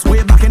was nice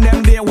way back in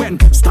them day when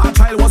Star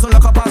Child wasn't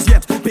lock up as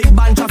yet. Big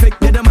band traffic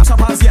didn't mash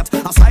up as yet.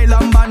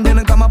 Asylum band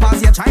didn't come up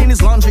as yet.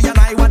 Chinese laundry and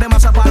I were the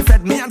mash up all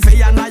fed. Me and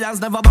Faye and Lions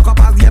never back up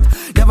as yet.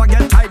 Never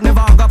get tight,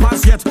 never hug up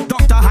as yet.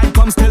 Dr. Hyde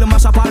comes still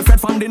mash up all fed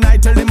from the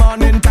night till the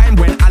morning time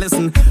when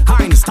Alison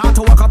Hines start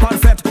to walk up all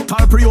fed.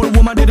 Tall pre-old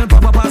woman didn't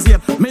pop up as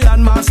yet. Me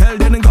and Marcel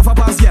didn't cuff up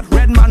as yet.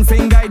 Red man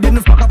finger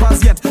didn't fuck up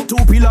as yet.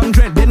 2P long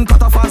dread didn't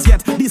cut off as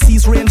yet.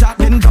 Deceased Ranger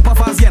didn't drop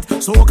off as yet.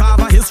 So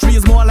cover history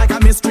is more like a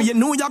mystery. In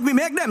New York we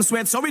make them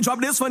sweat, so we drop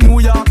this for New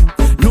York.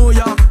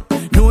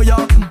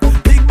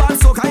 Big bad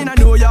so kinda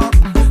New York.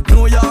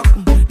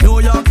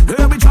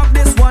 Here we drop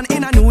this one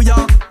in a New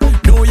York.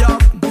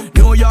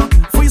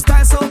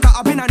 Freestyle soca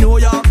up in a New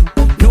York.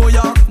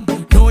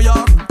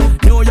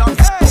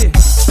 Hey,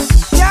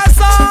 yes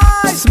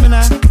I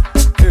smina.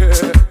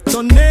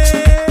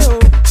 Tornado.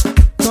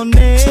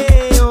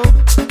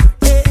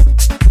 Hey,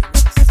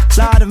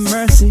 Lord of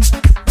mercy.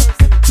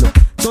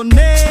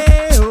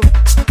 Tornado.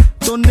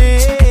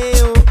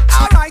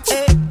 All right.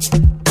 Hey.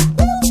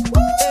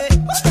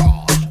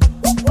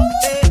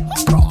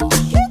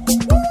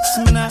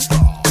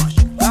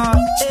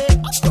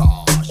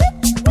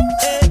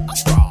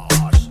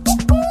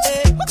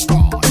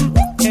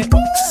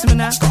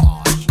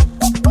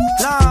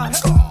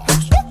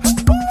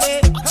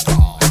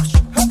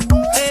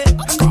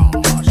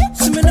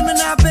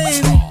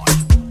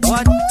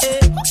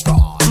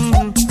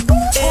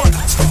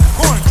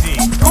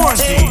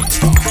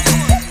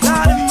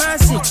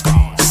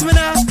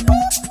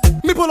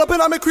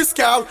 Me Chris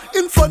Car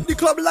in front the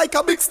club like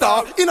a big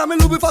star. In a me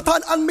Louis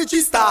Vuitton and me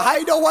G-Star.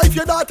 Hide your wife,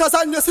 your daughters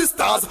and your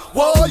sisters.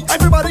 Why?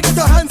 Everybody get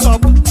your hands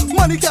up.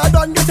 Money can't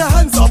done, get your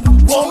hands up.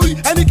 Why?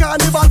 Any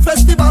carnival,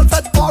 festival,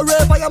 fete or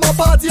rave, I am a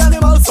party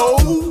animal. So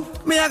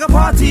me I go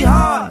party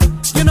hard.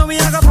 You know me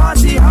I go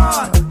party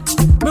hard.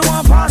 Me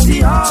want party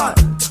hard.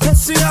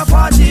 Let's see a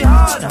party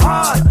hard.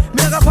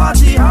 Me I go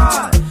party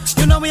hard.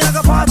 You know me I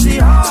go party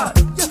hard.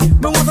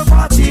 Me want to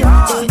party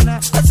hard.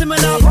 Let's see me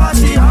now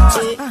party hard.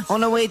 On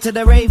the way to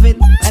the Raven,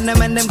 and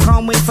them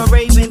can't wait for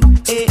Raven.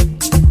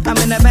 I'm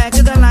in the back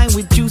of the line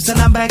with juice and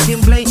I'm back in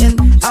blatant.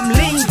 I'm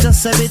lean,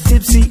 just a bit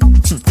tipsy,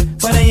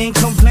 but I ain't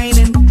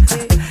complaining.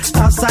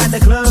 Outside the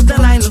club, the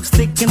line looks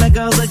thick and the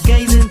girls are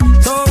gazing.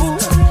 So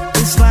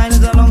this line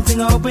is a long thing,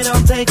 I hope it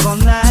don't take all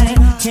night.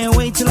 Can't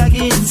wait till I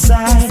get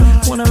inside.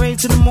 Wanna rave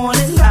to the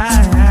morning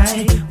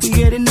light. We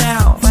getting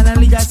down,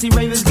 finally I see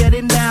ravens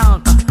getting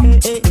down.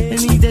 And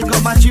he just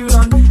got my tune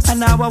on, and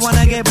now I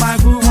wanna get my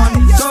groove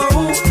on. So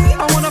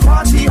I wanna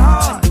party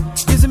hard.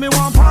 You see me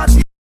want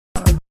party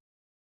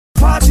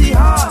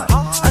hard.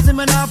 I see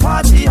me now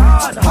party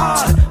hard.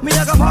 Me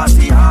I got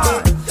party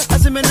hard. I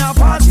see me now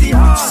party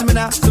hard. See me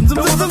now zum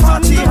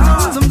party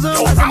hard. I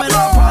see me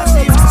now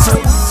party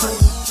hard.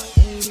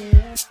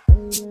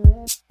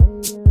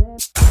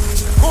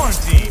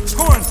 Quarantine.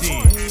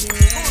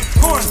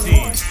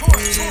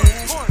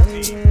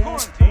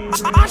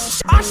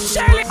 I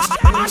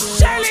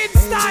shell it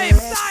time.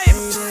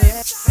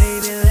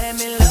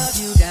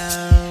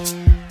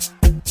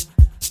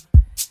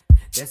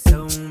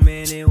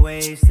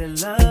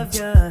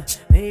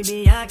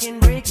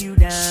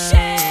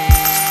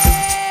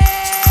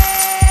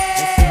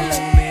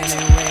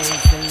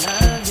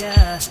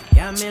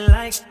 got me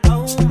like,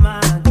 oh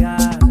my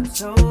God, I'm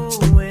so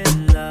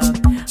in love.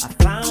 I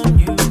found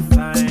you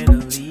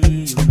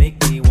finally. You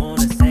make me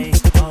wanna say,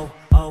 oh,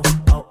 oh,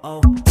 oh,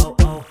 oh, oh,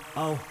 oh, oh,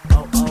 oh,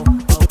 oh,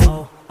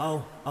 oh, oh,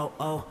 oh, oh,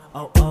 oh,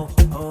 oh, oh,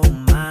 oh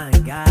my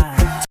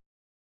God.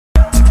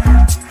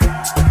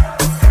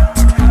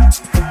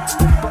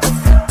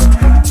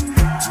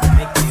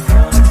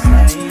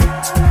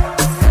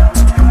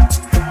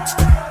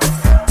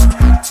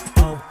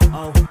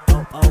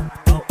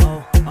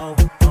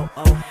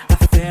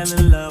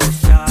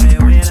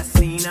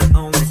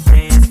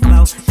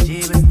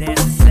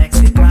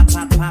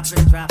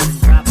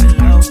 Dropping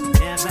low.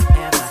 Never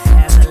ever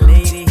had a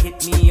lady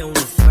hit me on the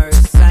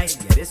first sight.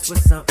 Yeah, this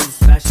was something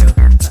special.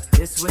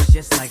 This was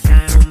just like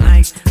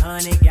dynamite.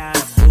 Honey got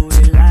a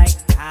booty like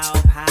pow,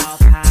 pow,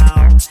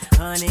 pow.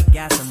 Honey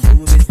got some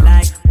boobies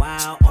like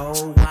wow,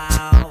 oh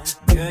wow.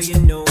 Girl, you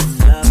know I'm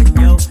loving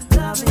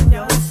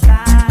your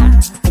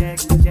style.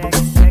 Checking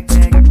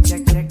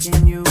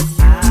you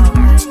out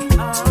like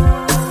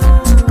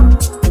oh,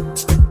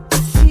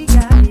 she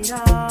got it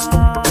all.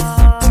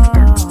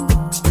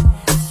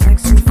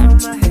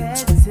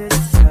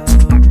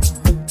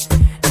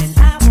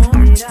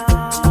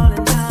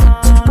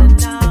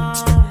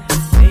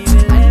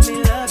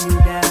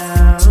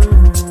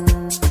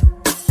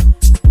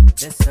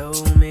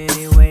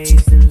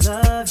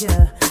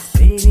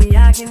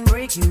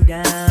 You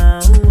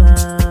down.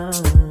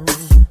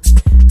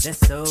 There's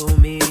so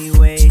many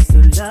ways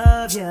to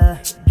love ya.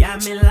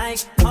 Got me like,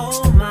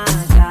 oh my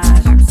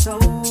gosh, I'm so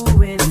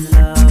in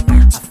love.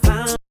 I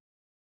found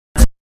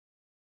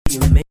you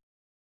make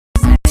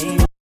me say,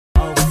 oh,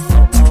 oh,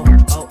 oh,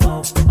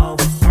 oh, oh, oh, oh,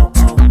 oh,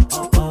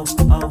 oh, oh,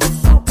 oh,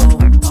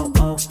 oh,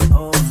 oh,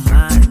 oh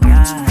my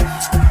gosh.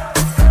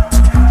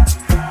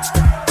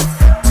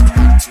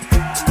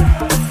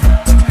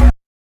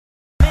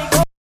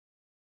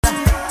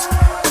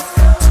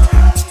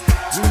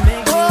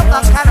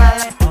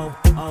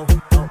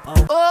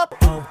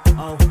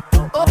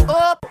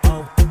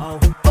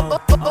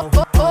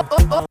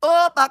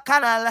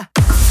 Bacchanal.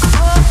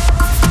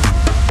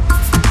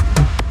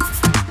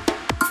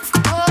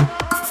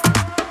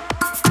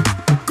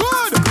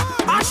 Good.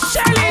 A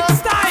shelling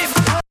time.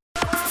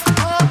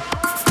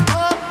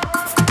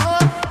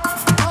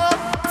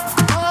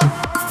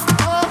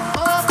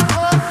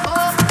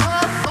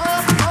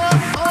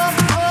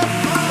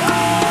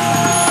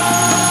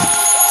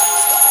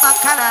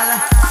 Bacchanal.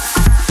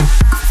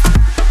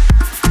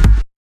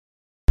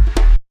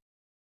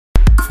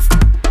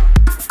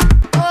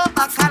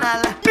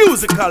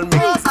 Musical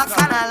mix.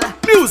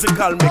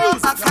 Musical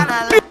mix.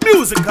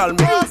 Musical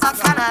mix.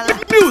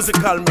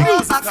 Musical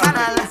mix.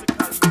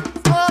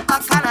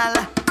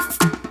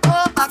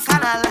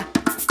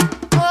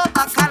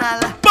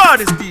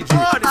 Baddest DJ.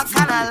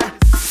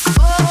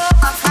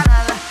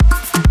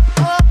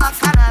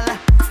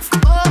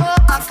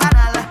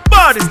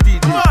 Baddest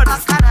DJ.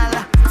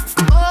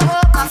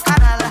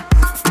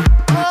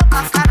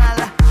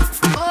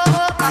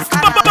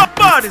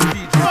 Baddest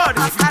DJ.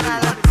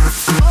 Bacchanal.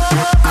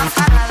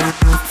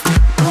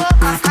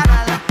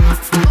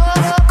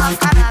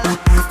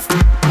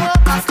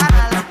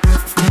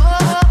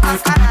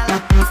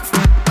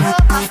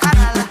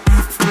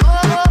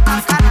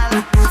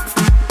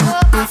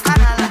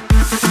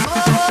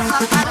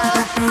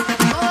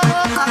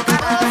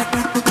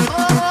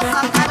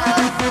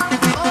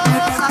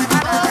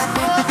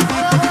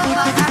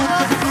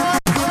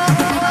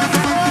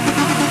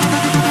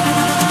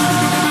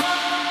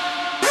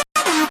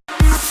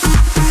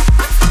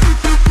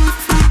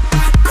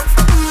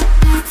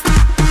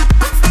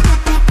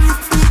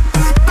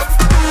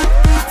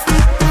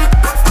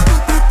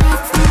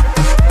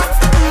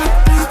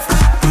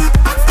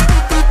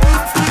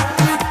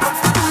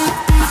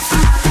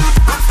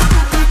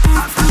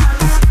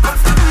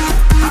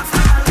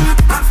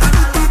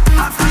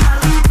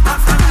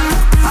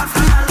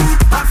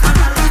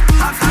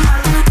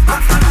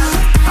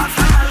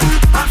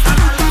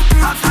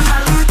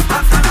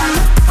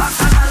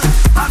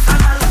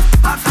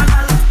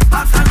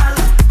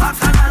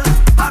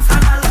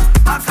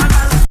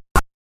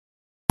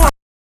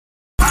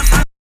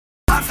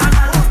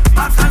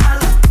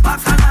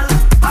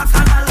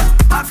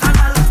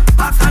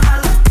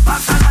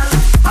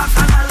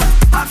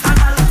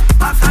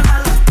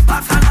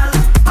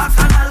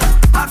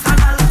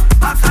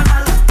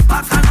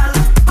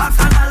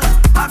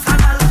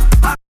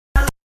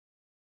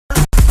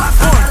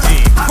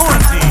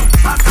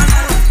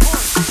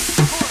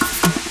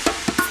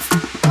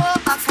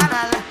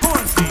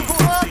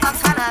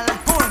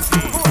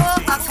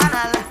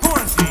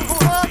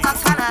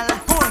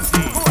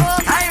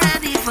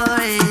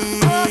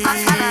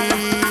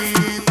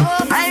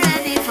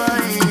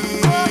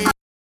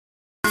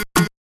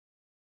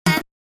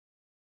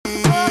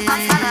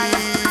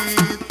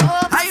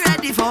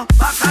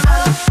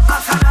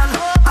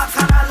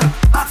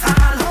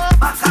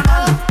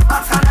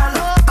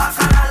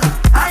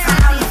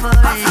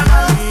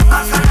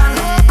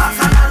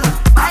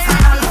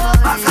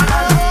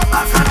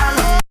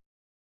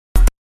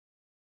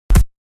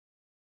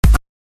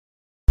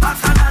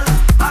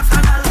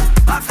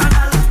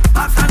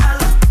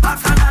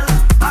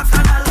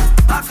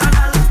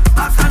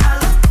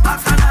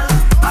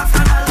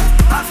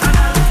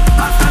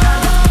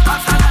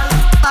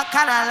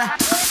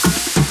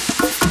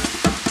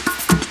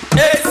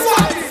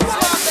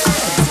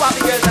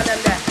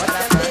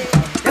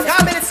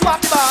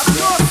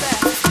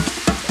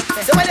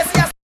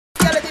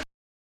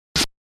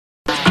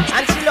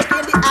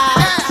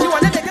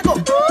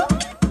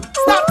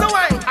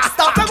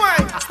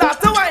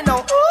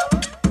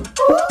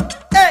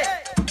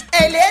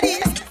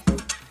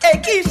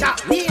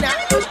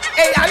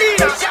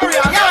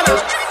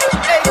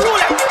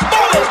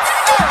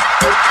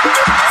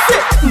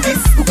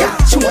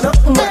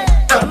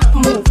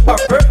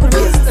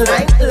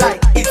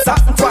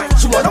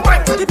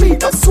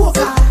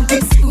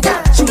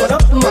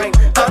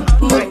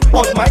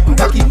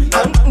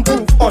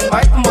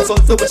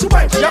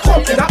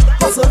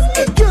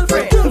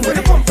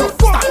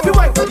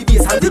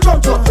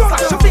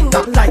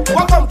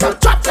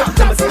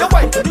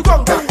 to the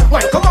ground, gal.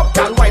 Wine come up,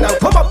 gal. Wine and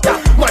come up, gal.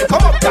 Wine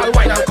come up, gal.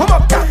 Wine and come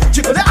up, gal.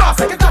 Jiggle the ass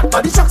like a cat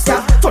body shocks,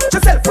 gal. Touch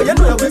yourself for you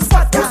know you will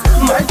spot, gal.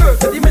 My girl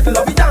to the middle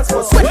of the dance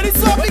floor, sweat. When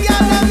it's up,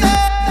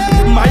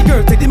 gal, My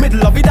girl take the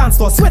middle of the dance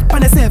floor, sweat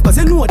pan yourself, cause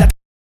you know that.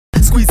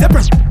 Squeeze your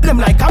breast, them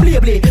like a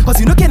blade, cause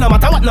you know can't no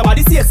matter what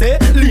nobody say, say.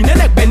 Lean your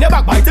neck, bend your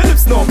back, bite your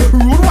lips now.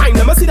 Rude wine,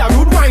 let me see that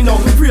rude wine now.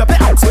 Free up your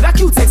ass with a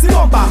cute sexy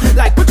bumper.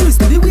 Like Patrice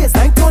to the waist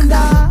like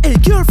thunder. Hey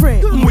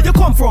girlfriend, where you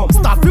come from?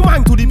 Start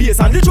rewind to the bass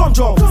and the drum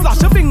drum.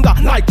 Flash your finger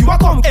like you a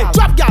come. Hey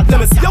drop gal, let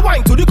me see your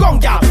wine to the gong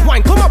gal.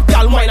 Wine come up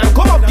gal, wine and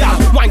come up gal.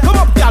 Wine come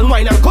up gal,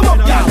 wine and come up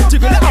gal.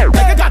 Jiggle it out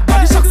like a cat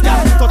body shocks gal.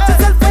 Touch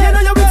yourself for you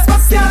know you will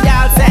spot gal.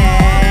 Gal say.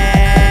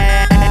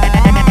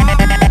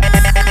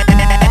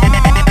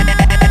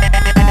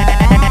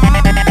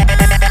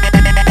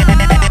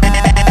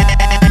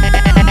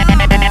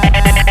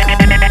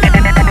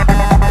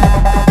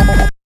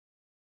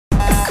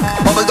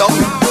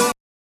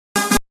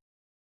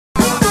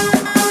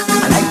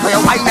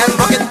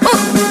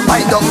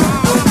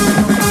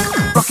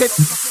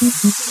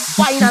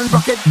 Wine and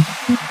rock it,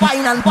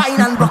 wine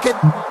and rock it,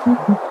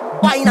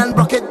 wine and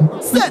rock it.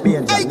 Say,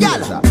 hey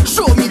gal,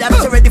 show me that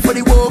you're ready for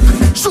the work.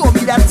 Show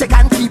me that you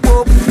can keep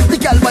up. The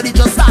gal body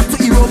just start to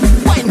erupt.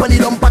 Wine when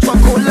it dump a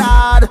truck cold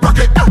lad. Rock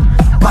it,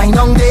 wine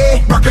down there,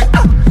 rock it,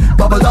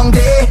 bubble down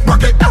there,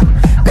 rock it,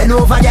 bend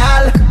over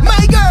gal. My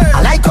girl,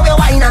 I like how you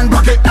wine and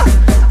rock it.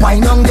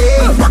 Wine down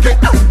there, rock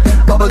it,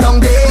 bubble down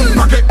there,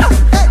 rock it,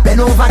 bend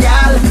over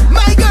gal.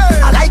 My girl,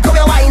 I like how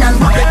you wine and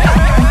rock it.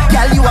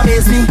 Gal, you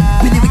amaze me.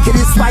 With the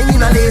wickedest whining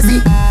and lazy.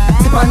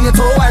 Tip on your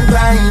toe and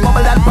grind.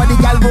 Bubble that body,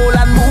 gal, roll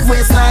and move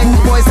waistline.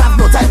 Boys have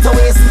no time to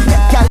waste.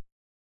 Gal,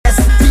 yes,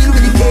 deal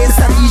with the case.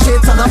 And DJ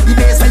turn up the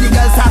bass when the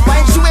girls start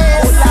wine she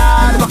waist. Oh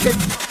Lord, rock it.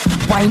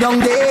 Wine down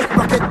there,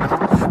 rock it.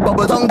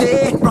 Bubble down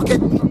there, rock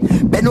it.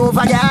 Bend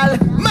over, gal.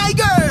 My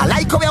girl, I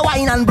like how you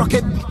wine and rock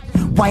it.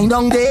 Wine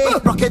down there,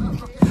 rock it.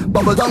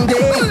 Bubble down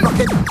there, rock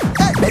it.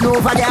 Bend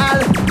over, gal.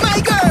 My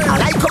girl, I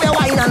like how you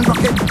wine and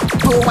rock it.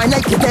 Go wine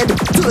like you dead.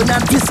 Turn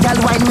and twist, gal,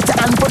 wine with your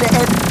hand for the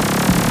head.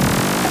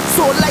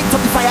 So light up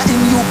the fire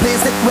in you,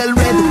 blaze it well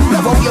red.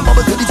 Love how you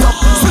bubble to the top,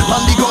 sweep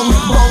on the ground,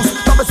 bounce,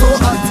 bubble so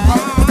hot.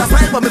 Put a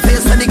smile on my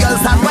face when the girls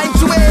start wine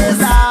to waist.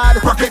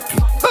 Rock it.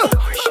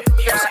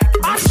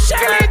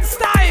 Shellings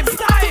time.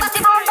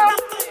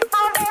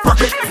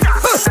 Rock it.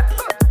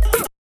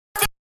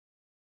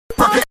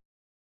 Rock it.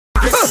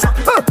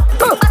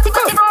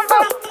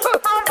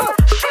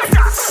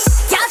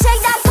 Can't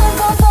shake that boom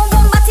boom boom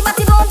boom, batty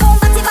batty boom boom,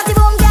 batty batty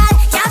boom, girl.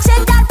 Can't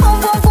shake that boom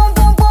boom boom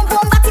boom boom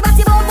boom, batty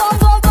batty boom boom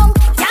boom boom.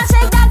 Can't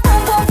shake that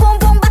boom boom boom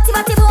boom, batty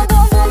batty boom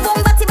boom boom boom,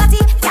 batty batty.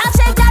 Can't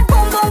shake that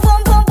boom boom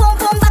boom boom boom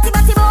boom, batty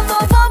batty boom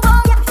boom boom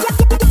boom.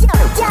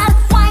 Girl,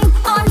 wine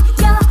on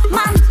your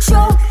man,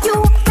 show you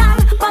can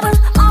bubble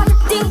on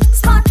the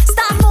spot.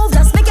 Start move,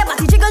 just make your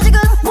body jiggle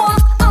jiggle.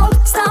 Walk out,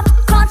 stop,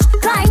 crunch,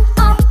 climb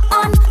up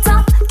on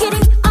top,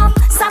 getting up,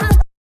 saddle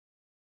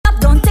up,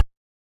 don't take.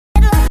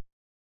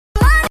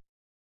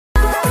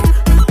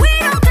 We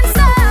don't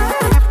concern,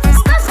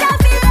 special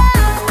feeling.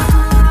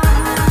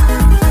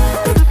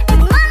 If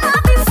man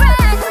want be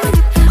friend,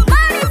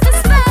 money to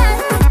spend.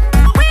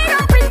 We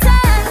don't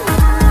pretend.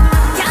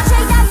 Can't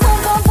shake that boom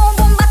boom boom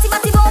boom, batty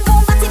batty boom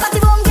boom, batty batty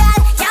boom, girl.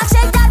 Can't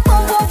shake that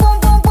boom boom boom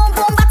boom boom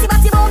boom, batty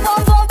batty boom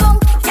boom boom boom.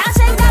 Can't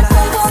shake that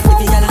boom boom boom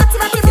boom,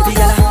 batty batty boom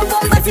boom boom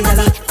boom, batty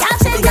batty. Can't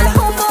shake that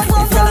boom boom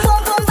boom boom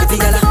boom boom, batty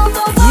batty boom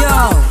boom boom. Yo,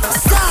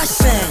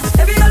 Sasha.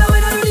 Every girl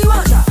when I do the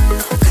one drop,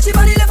 catch your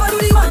body left I do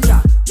the one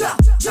drop. Drop,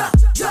 drop,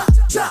 drop,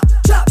 drop,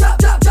 drop, drop,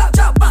 drop, drop,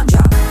 drop, one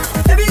drop.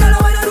 Every girl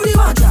when I do the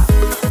one drop,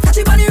 catch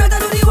your body right I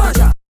do the one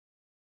drop.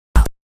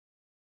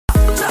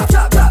 Drop,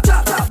 drop, drop,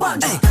 drop, drop, one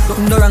drop. Hey,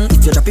 nothing no wrong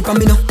if you drop it on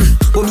me now.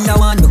 But me I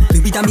want no,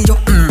 baby that me jo.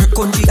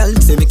 Country girl,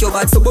 say make your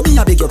bad so, but me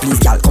I beg you please,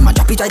 girl, come and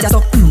drop it right just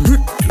up.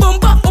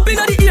 Bump up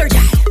inna the ear,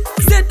 girl.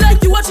 Set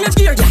like you watch change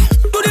gear, girl.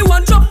 Do the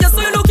one drop, just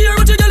so you look here.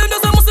 But you girl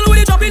does a muscle when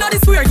you drop inna the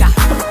square, girl.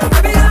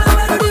 Every girl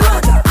when I do the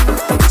one drop,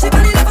 catch your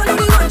body left I do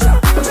the one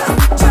drop. Drop,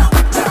 drop,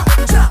 drop,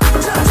 drop,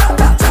 drop, drop,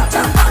 drop, drop,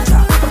 drop, one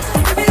drop.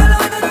 Every girl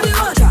when I do the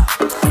one drop,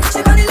 catch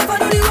your body left I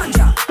do the one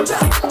drop.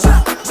 Drop,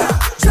 drop,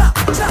 drop, drop,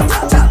 drop,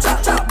 drop, drop, drop,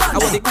 drop, one. I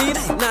want the clean,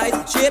 nice,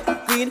 shape,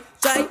 clean,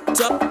 tight,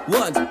 top,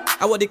 ones.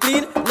 I want the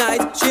clean,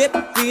 nice, shape,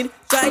 clean,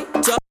 tight,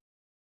 top.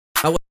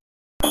 I want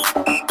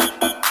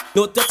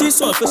no dirty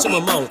saltfish in my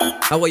mouth.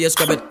 How will you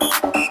scrub it?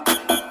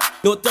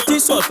 No dirty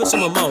saltfish in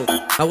my mouth.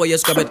 How will you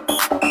scrub it?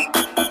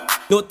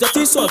 No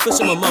dirty saltfish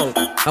in my mouth.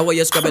 How will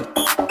you scrub it?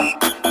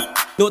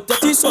 No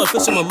dirty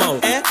saltfish in my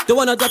mouth. Don't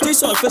want a dirty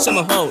saltfish in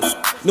my house.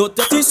 No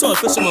dirty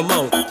saltfish in my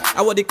mouth.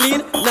 I want the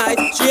clean,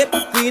 nice, shape,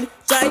 clean,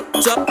 tight,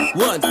 top,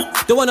 ones.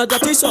 Don't want a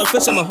dirty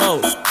saltfish in my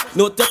house.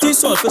 No dirty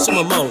saltfish in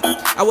my mouth.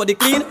 I want the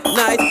clean,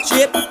 nice,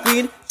 shape,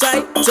 clean,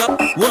 tight, top,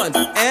 ones.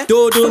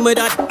 Don't do me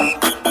that.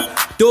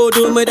 Don't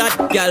do me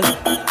that, gal.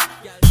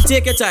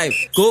 Take your time,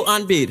 go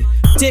and bathe.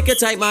 Take your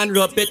time and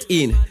rub it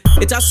in.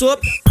 It's a soap,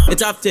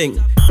 it's a thing.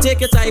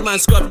 Take your time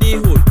and scrub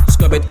the hole.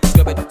 Scrub it,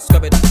 scrub it,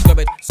 scrub it, scrub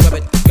it, scrub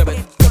it, scrub it,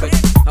 scrub it.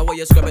 How will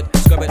you scrub it,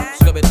 scrub it,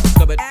 scrub it,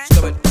 scrub it,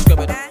 scrub it, scrub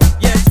it?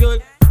 Yes,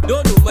 good.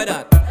 Don't do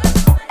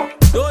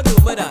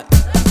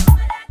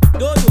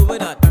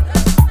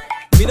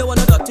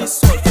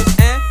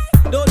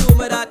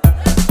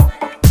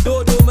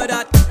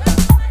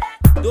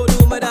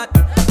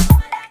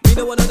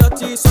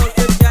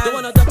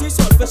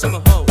fish in my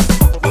house.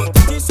 Want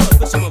dirty salt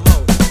fish in my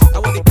mouth. I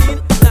want the clean,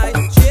 nice,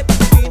 shape,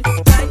 clean,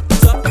 tight,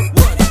 top,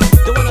 one.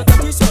 Don't want a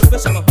dirty salt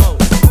fish in my house.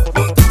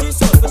 Want dirty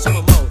salt fish in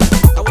my mouth.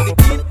 I want the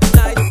clean,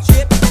 nice,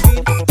 shape,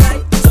 clean,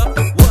 tight, top,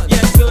 one.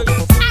 Yeah, sure.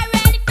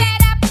 Already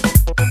fed up.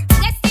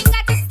 This thing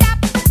got to stop.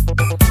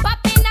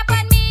 Popping up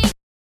on me.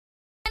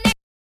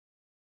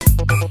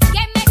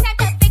 Give me time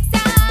to fix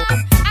up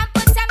and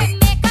put some in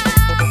makeup.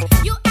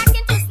 You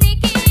acting too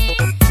sneaky.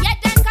 You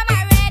done come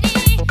already.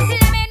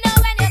 Let me know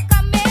when you're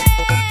coming.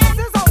 This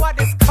is how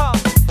this come.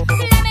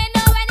 Let me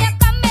know when you're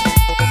coming.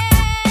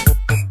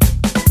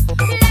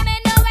 Let me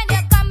know when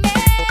you're coming.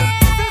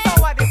 This is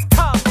how this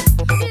come.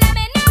 Let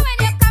me know when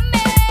you're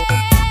coming.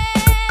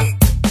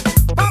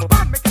 Pam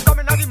pam, make it come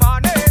in the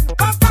morning.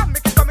 Pam pam,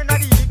 make it come in the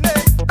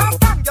evening. Pam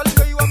pam, girl, you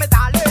know you are my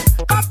darling.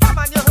 Pam pam,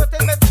 and you're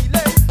hurting my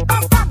feeling.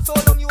 Pam pam, so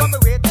long you are me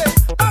waiting.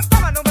 Pam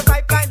pam, I know my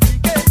pipeline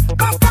leaking.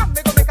 Pam pam,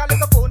 me go make a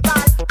little phone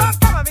call. Pam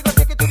pam, and me go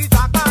take it to the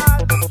track call.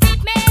 Hit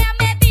me on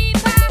my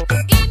beeper,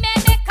 email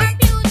me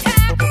computer,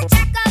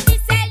 check out the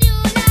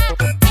cellular,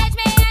 page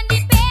me on the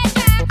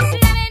pager.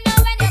 Let me know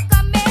when you're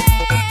coming.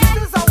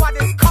 This is how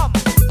this come.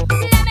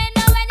 Let me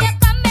know when you're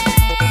coming.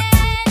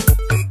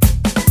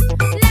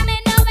 Let me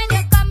know when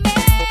you're coming.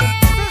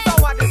 This is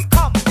how this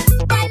come.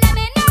 Boy, let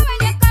me know when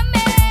you're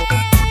coming.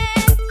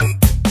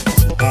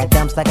 She had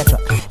dumps like a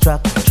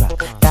truck.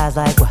 Guys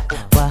like what?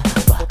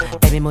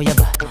 Baby, move your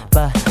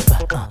butt.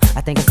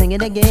 I think I sing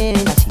it again.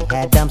 She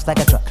had dumps like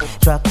a truck.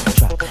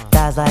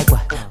 Guys like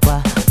what?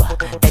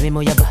 Baby,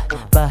 move your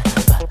butt.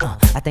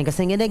 I think I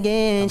sing it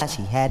again.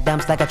 She had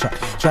dumps like a truck.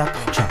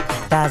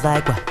 Guys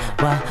like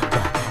what?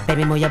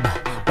 Baby, move your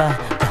butt.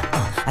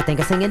 I think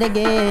I sing it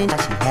again.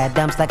 She had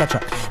dumps like a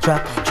truck.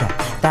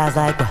 Guys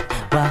like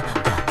what?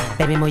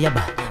 Baby, move your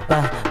butt.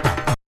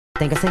 I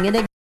think I sing it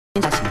again.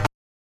 She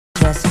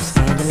dress so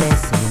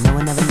scandalous, and you know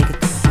another nigga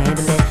can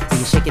handle it. So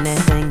you're shaking that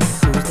thing,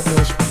 who's the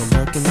ish? With a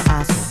look in your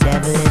eyes, so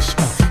devilish.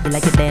 You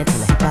like to dance till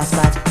the hip hop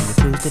spots. And you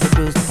cruise to the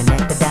cruise to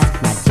connect the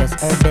dots. Not just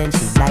urban,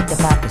 she liked the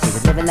pop, and she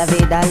was living la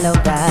vida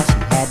loca. She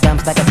had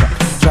dumps like a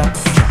truck.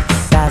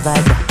 Guys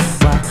like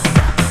what?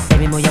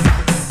 Baby, move your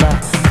butt.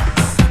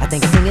 I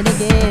think I sing it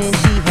again.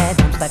 She had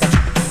dumps like a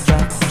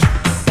truck.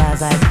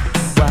 Guys like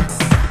what?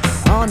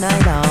 All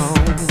night long.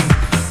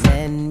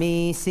 Let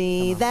me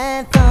see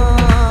that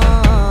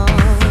thong.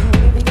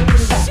 Baby,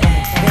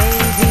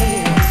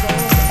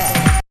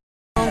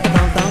 I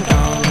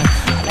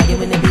like it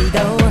when the beat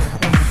go.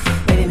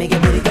 Baby, make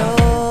your booty go.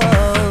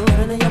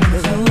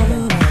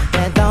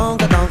 That thong.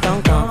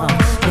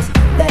 Listen,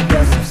 that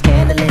girl's so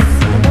scandalous.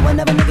 No one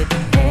ever nigga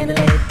can handle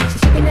it. She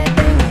shaking that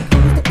thing like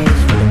who's the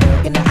ish? With a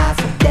look in the eyes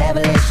so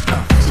devilish.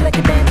 She like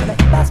to dance to the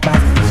hip hop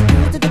spots. She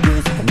cruise to the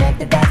cruise to connect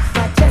the dots.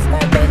 Not just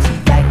urban, she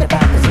like the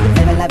pop, 'cause she was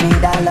living la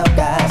vida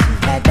loca. She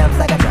had dumps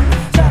like a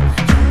truck.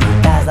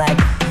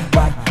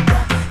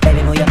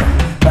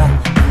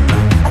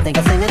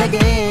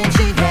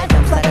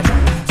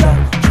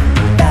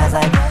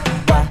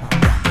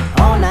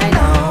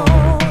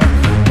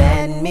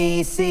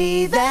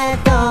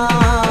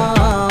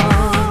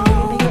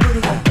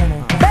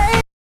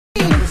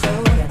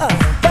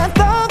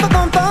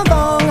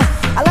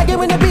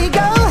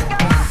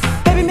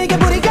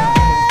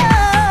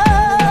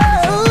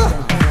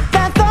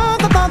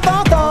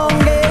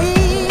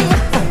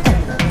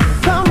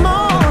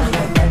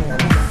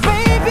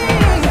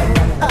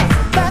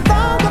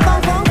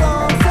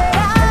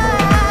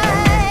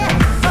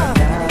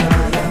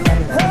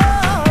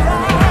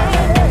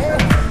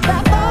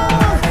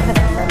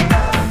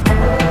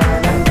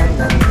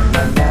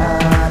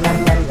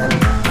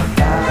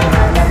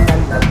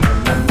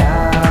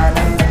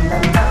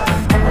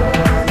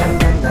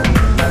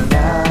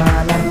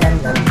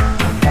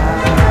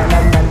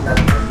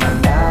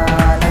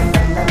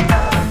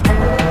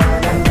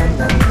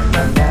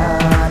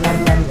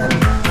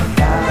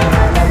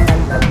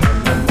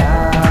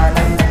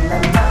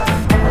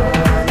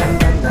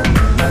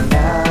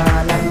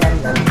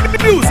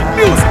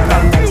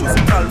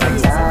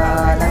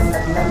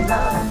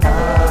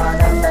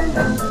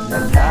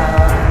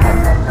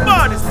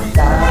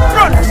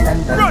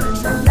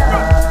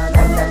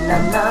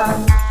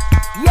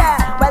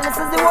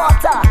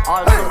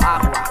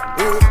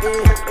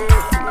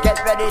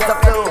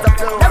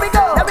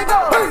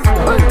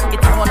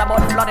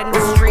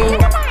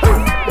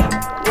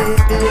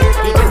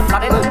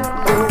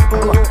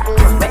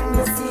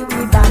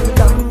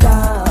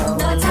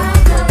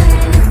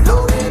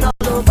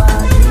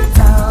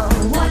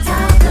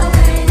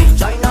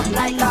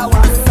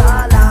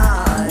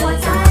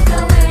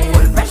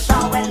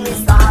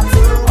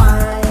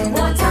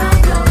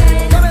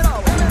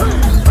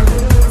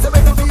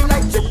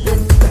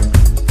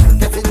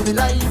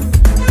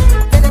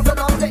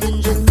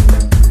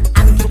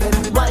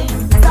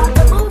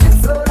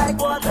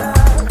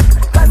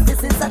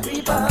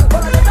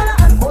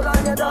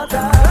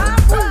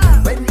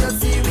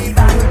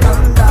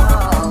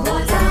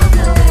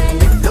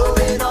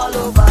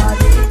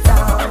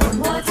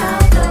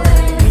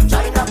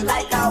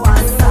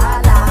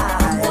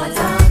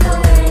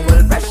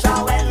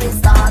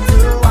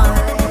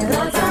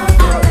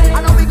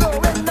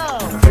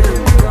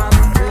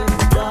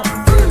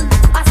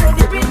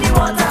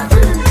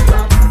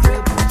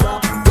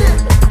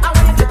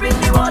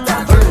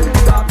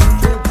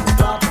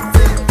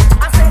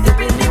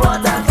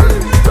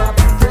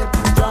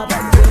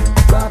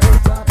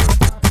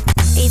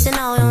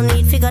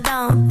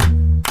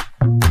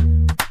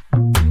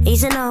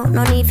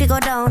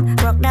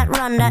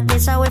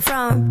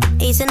 from.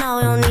 Easy now,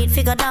 you don't need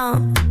figure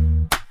down.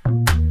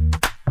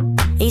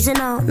 Easy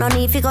now, no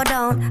need figure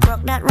down.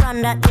 Rock that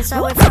run, that is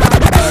how we from.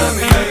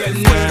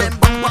 Push them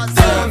bumpers,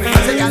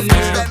 say y'all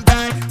push them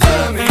back.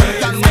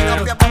 Y'all wind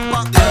up your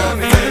bumper,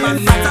 man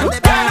fat on the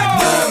back.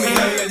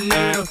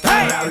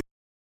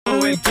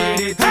 Él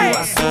quiere tu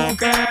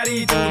azúcar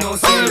y tú no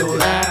se lo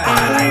das.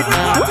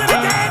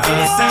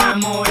 Esa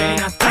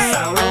morena está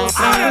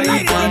sabrosa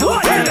y cuando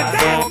te la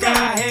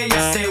tocas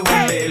ella se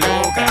vuelve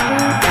loca.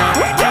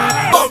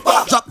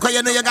 Drop 'cause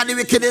you know you got the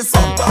wickedest.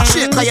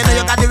 Shake 'cause you know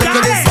you got the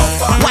wickedest.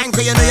 Wine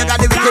 'cause you know you got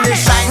the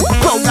wickedest. Shine,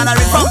 crowd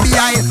gathering from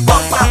behind.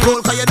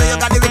 Roll 'cause you know you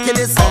got the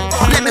wickedest.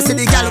 Let me see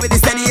the girl with the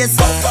steadiest.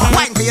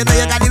 Wine 'cause you know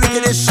you got the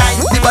wickedest. Shine,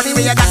 the body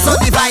me you got so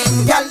divine.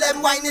 Girl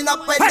them winding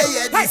up when they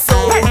hear the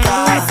soca.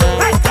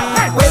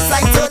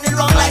 Waistline turning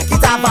round like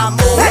it have a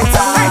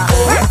motor.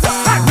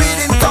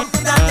 Rhythm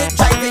thumping and they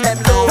driving them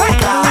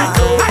loca.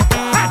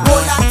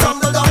 Roll and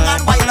tumble down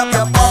and wind up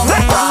your bumper.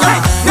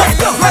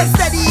 Well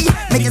steady,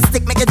 make it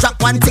stick, make it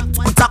drop. One tick,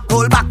 two top,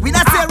 roll back. We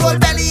not say roll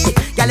belly.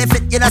 Girl if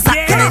it you know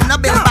sack, you in the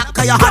bill back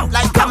 'cause you hot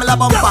like Pamela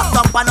Bumper.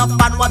 Dump and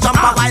up and watch jump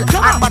a while.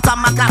 And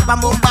bottom a clap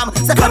and boom bam.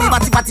 Say funny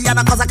batty and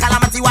a cause a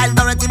calamity wild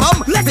dirty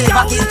bum.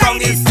 Favor King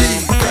Kong is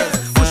deep.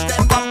 Push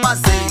them bumpers,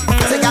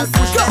 say girl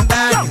push them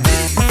back.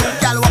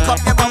 Walk up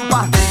the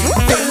bumper,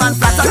 big man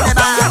flat on the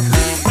back.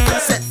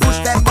 Set push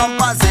them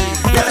bumpers,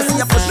 let me see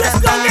you push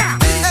them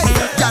back. Hey,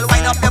 girl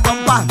wind up the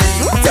bumper,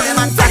 tell the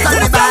man flat on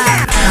the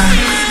back.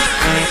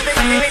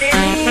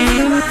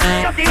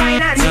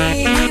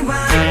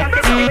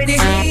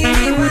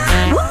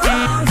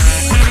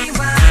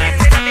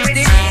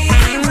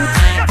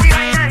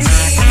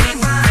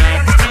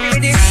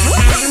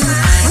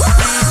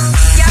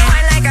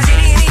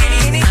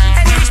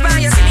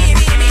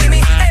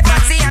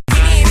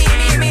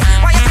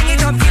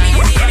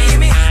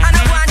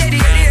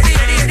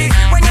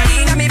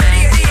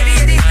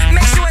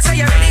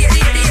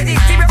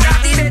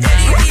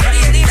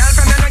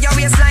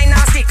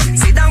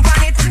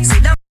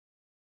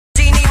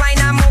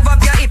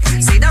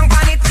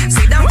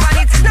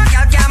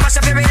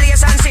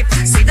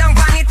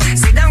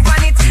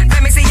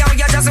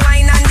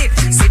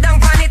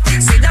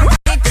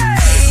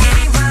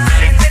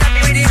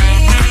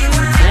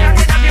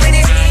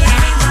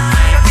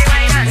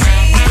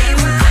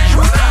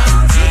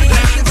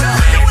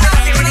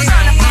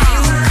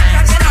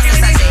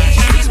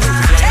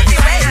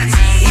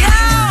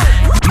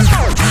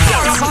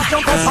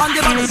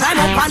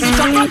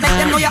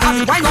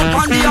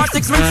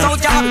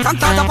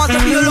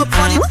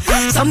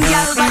 Some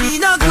gal body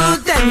no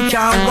good, them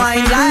can't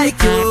wine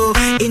like you.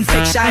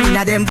 Infection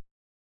in them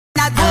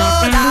not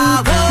good,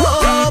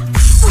 whoop.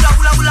 Hula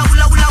hula hula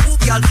hula hula whoop,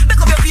 gal.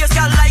 Make up your face,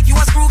 gal, like you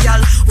a screw,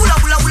 gal. Hula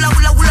hula hula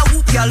hula hula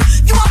whoop, gal.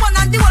 You a one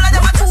and the whole of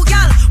them a two,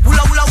 gal.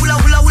 Hula hula hula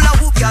hula hula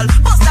whoop, gal.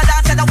 Bust the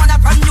dance, the one a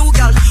brand new,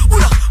 gal.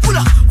 Hula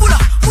hula hula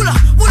hula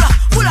hula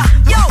hula.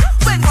 Yo,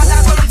 when what I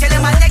told them, tell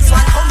them my next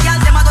one come, gal.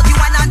 Them a dirty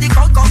one and the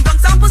crowd come down.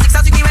 Some pussy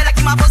sing me like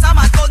him a buzz a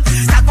mad gun.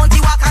 Start monkey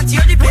walk and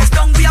tear the place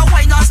down. We a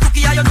wine and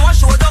stooky, and you know a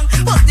show down.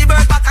 Bust the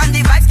bird back and the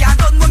vibes can't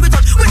done when we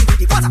touch. When we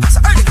the water pass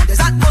early and there's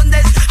hot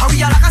Mondays. How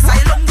we are like a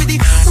silent with the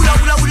hula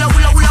hula hula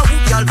hula hula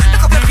whoop, gal.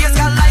 Make up your face,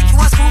 gal, like you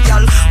a screw,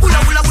 gal. Hula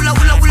hula hula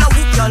hula hula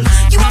whoop, gal.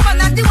 You a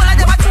one and the one of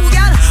them a two,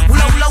 gal.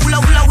 Hula hula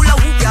hula hula hula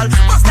whoop, gal.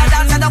 Bust the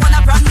dance and the one a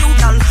brand new,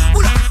 gal.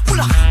 Hula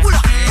hula hula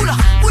hula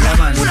hula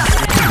hula.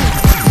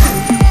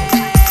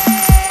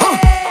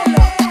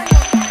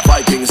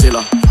 Viking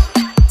Zilla.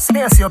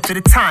 Stay up to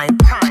the time.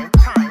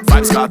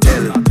 Vibes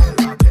Cartel.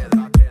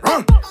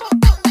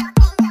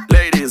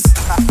 Ladies.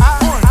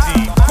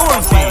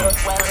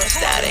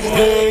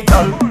 Hey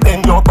girl,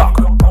 bend your back.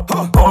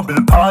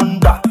 Bubble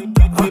panda.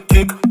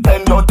 Kick,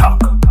 bend your tack.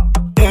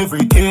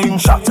 Everything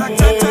shot.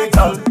 Hey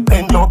girl,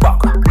 bend your back.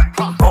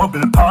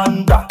 Bubble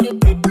panda.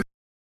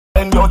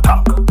 Bend your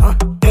tack.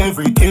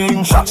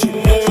 Everything shot.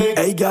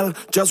 Hey girl,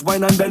 just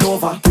wine and bend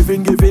over.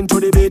 Giving to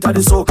the beat of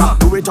the soca.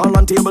 Do it all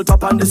on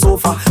tabletop on the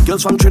sofa.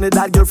 Girls from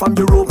Trinidad, girl from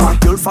Europa.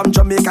 Girl from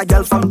Jamaica,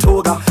 girl from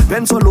Toga.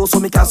 Bend so low so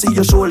me can see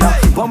your shoulder.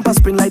 Bumper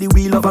spin like the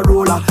wheel of a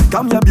roller.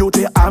 Come your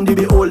beauty, I'm the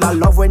beholder.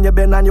 Love when you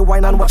bend and you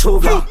wine and watch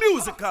over.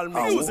 Musical.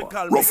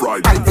 Rough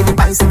ride. Right in the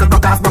bicycle,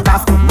 broke off.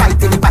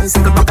 Right in the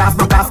bicycle, broke off.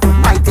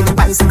 Right in the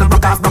bicycle,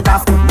 broke off.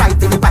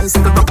 Right in the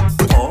bicycle, broke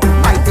off.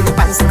 Right in the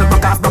bicycle,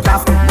 broke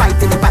off. Right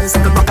in the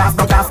bicycle,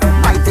 broke off.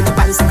 Right in the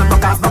bicycle,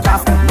 broke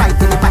off.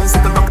 Right in the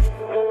bicycle, broke off.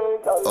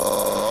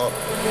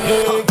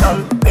 Hey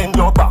girl, bend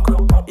your back.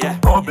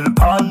 Bubble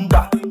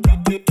panda.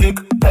 Kick,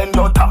 bend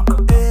your tack.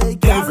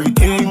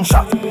 Everything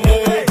shot.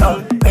 Hey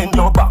girl, bend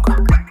your back.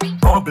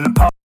 Bubble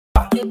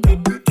panda.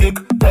 Kick,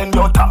 bend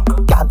your tack.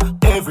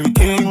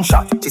 Everything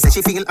shot. She said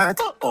she feel hurt.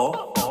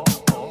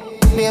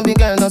 Baby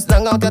girl, just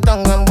long out your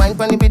tongue and wine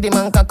pon the biddy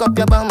man, cock up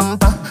your bumper.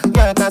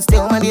 Girl can't stay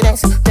on the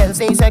desk. Tell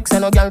say sex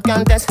and no girl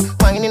can't test.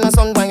 Wine in the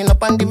sun, wine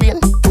up on the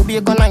rain.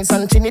 Tobago nice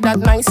and Trinidad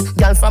nice.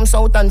 Girl from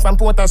South and from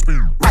Port of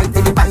Spain. Right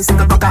in the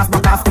bicycle, broke off.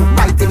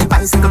 Right in the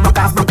bicycle, broke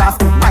off.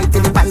 Right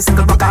in the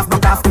bicycle, broke off.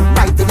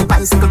 Right in the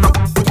bicycle,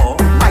 broke off.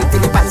 Right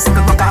in the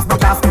bicycle, broke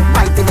off.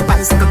 Right in the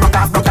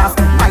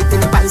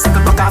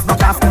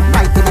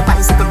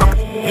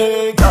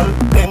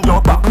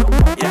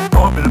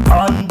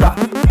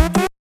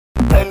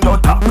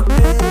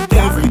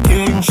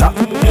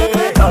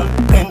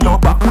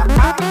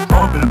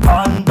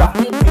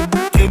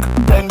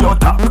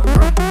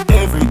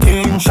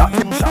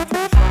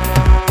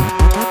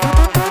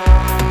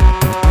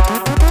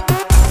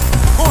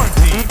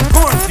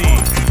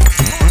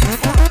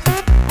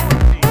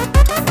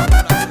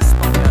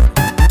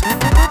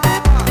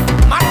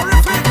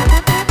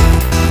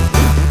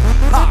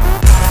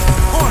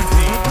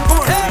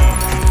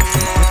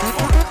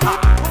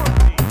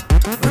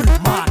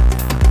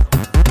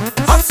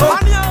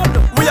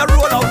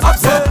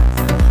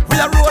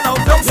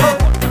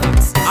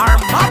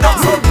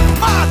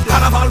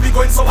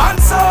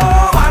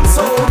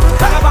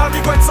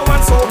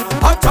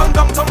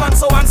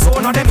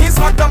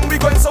we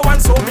going so and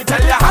so. Me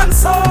tell ya and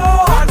so.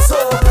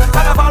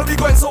 Carnival we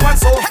going so and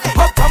so.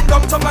 Up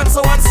down and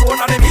so and so.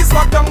 Now them east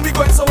back down we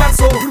going so and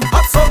so.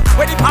 Up so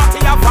where the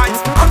party have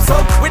vibes. Up so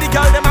where the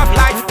girl them have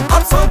life.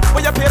 Up so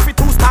where you pay for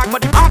 2 stars,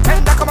 but the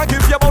bartender come and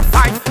give you about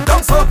 5.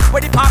 Down so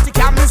where the party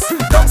can miss.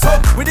 Down so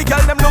where the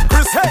girl them look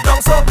crisp.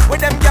 Down so where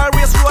them girl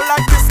waist roll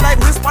like this, like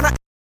wrist on a.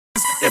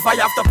 If I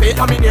have to pay,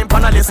 I'm in name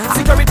on a list.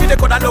 Security they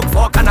coulda look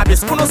for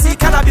cannabis. Who no see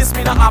cannabis,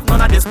 me not have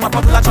none of this. My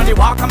popular Johnny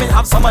Walker, me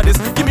have some of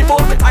this. Give me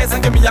both my ties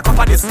and give me a cup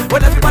of this.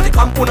 When everybody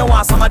come, who no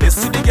want some of this.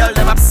 See the girl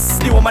them a psst,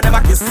 the woman them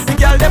a kiss. The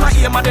girl them a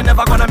aim and they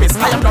never gonna miss.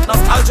 I am not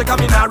nostalgic,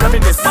 I'm in a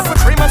reminisce. But for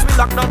 3 months we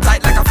locked down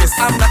tight like a fist.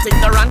 I'm not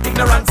ignorant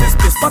is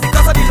bliss. But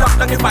because of the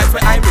lockdown, it vibes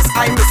where I miss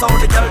how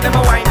the girl them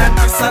a wine and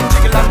twist and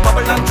jiggle and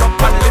bubble and drop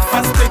and lift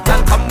and split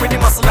and come with the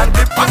muscle and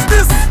dip. Watch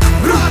this.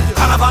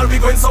 Carnival we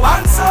going so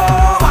and so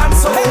and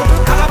so.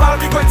 Carnival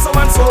we going so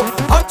and so.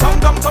 Up tongue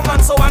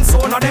and so and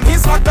so. Now them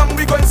east back down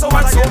we going so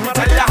and so. Me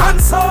tell ya and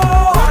so.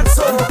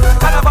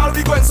 Carnival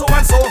we going so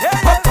and so.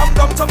 Up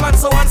tongue and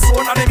so and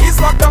so. Now them east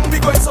back down we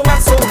going so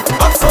and so.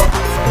 Up so.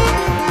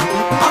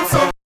 Down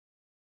so.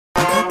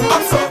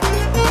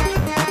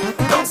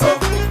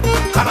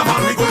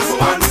 Carnival we going so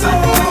and so.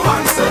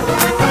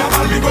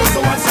 Carnival we going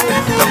so and so.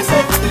 Down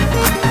so.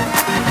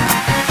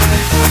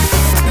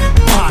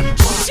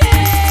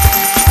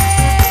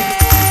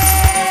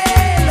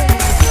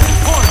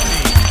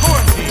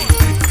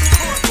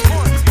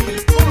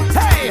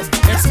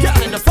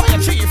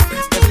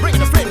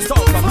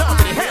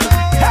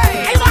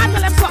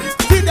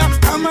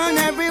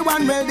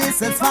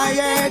 It's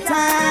fire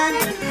time,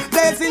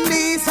 blazing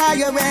these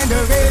fire when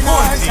the rain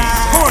or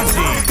shine.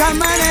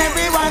 Come on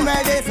everyone,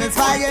 well this is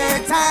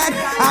fire time.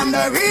 I'm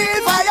the real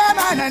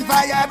fireman and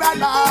fire brand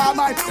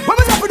man. What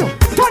was up with you?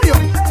 Turn it up,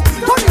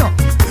 turn it up,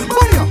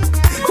 turn it up,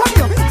 turn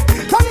it up,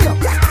 turn it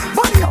up,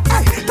 turn it up,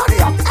 hey, turn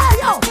it up, hey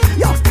yo,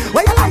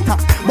 where you lighter,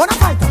 wanna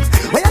fighter,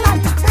 where you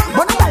lighter,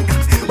 wanna biker,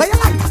 where you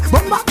lighter,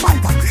 one back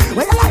fighter,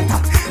 where you lighter,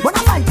 wanna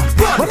fighter,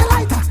 where you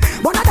lighter,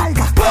 wanna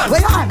diker,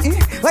 where you on,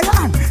 where you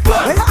on,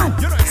 where you on.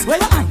 Where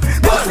you at?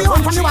 Don't see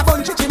one from you a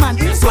bun chichi man.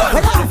 Where you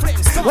at?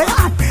 Where you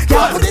at?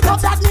 Can't put it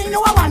up, that mean you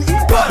a one.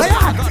 Where you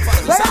at?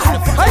 Where you at?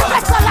 Where you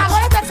take so long?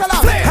 Where you take so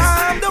long?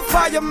 I'm the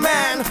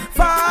fireman,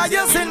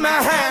 fire's in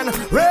my hand,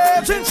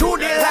 raging through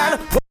the land.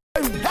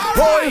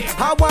 Boy,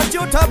 I want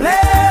you to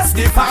blaze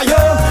the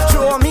fire.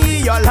 Show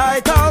me your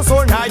lighters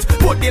all night.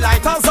 Put the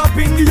lighters up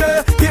in the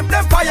air. Give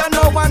them fire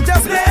now and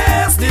just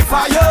blaze the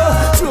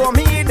fire. Show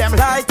me them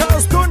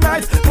lighters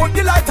tonight. Put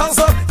the lighters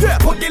up, yeah,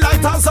 put the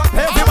lighters up.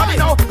 Everybody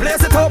now,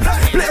 blaze it up,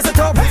 blaze it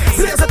up,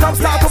 blaze it up,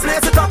 start to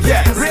blaze it up,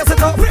 yeah. Raise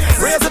it up,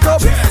 raise it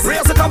up,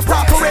 raise it up,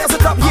 start to raise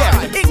it up,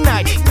 yeah.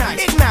 Ignite, ignite,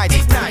 ignite,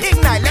 ignite,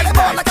 ignite. Let it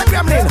burn like a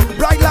gremlin.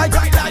 Bright light,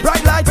 bright light,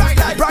 bright light, bright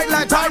light, bright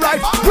light. All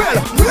right, well.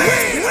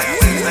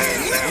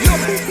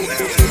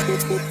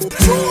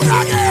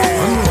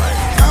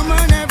 Come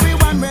on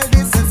everyone, well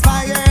this is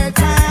fire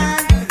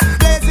time.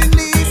 Blazing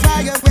these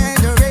fire when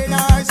the rain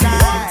or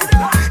shine.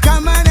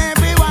 Come on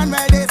everyone,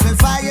 well this is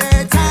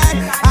fire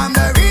time. I'm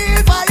the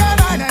real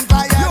fireman and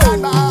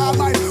fireman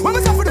man. What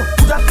was up for you?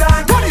 Put up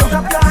gun, put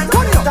up gun,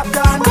 put up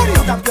gun,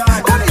 put up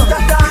gun, put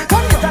up gun,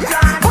 put up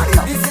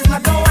gun. This is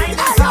not the way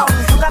to sound.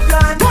 Put up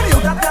gun, put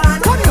up gun,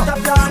 put up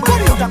gun, put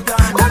up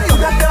gun,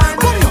 put up gun,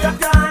 put up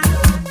gun.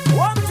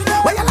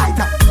 Where you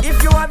lighter? If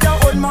you have your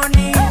own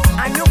money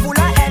and you full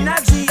of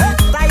energy,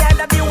 tired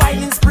of the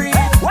whining spree,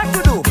 what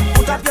to do?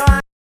 Put up your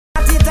hand.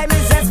 Party time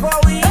is just for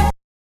we.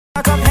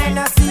 Out of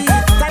Hennessy,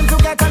 time to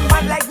get on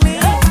bad like me.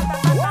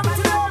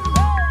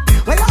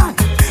 Where you on?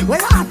 Where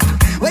you on?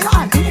 Where you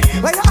on?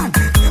 Where you on?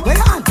 Where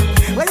you on?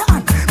 Where you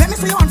on? Let me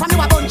see you on from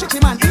you a bun chichi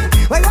man.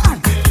 Where you on?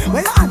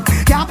 Where you on?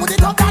 Can't put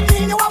it up, that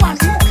mean you a one.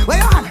 Where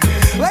you on?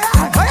 Where you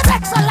on? Where you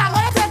take so long?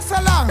 Where you take so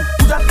long?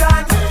 Put up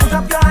gun, put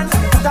up gun,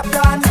 put up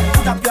gun,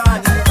 put up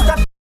gun, put up.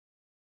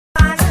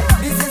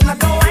 This is not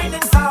the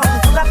whining sound.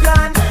 Put up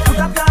gun, put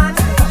up gun,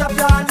 put up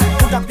gun,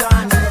 put up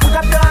gun, put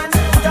up gun,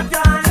 put up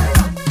gun.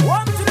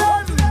 One to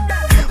them.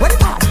 Where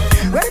it at?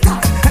 Where it at?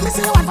 Let me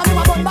see you one from you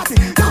a bun batty.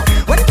 No,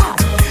 where it at?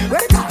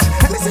 Where it at?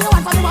 Let me see you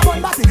one from you a bun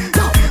batty.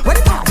 No, where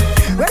it at?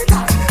 Where it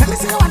at? Let me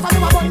see you one from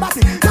you a bun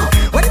batty. No,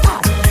 where it at?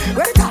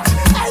 Where it at?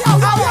 Hey yo,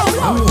 yo, yo,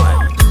 yo.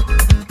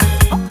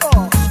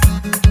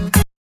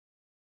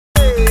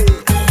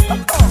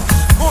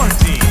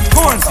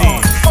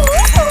 Quarantine.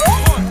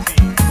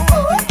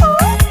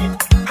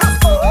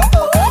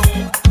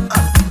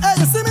 Hey,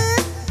 you see me?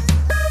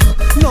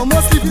 No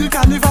more sleep till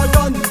carnival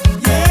done.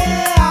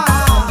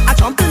 Yeah, I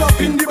jumping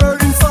up in the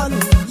burning sun.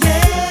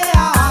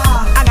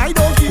 Yeah, and I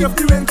don't care if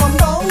the rain come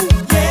down.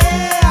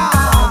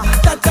 Yeah,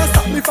 that just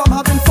stop me from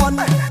having fun.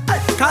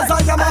 'Cause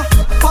I am a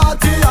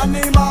party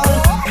animal,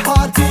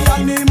 party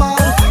animal,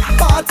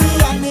 party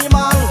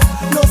animal.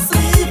 No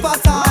sleep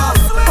at all.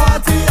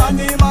 Party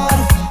animal,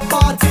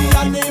 party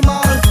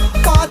animal,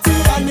 party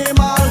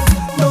animal.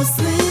 No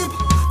sleep.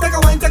 Take a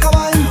wine, take a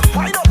wine.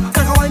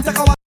 Take a wine, take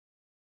a wine.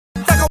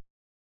 Take a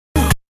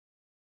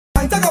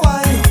wine, take a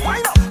wine.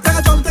 Take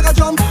a jump, take a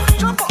jump.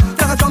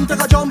 Take a jump,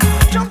 take a jump.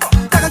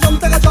 Take a jump,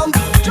 take a jump.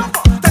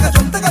 Take a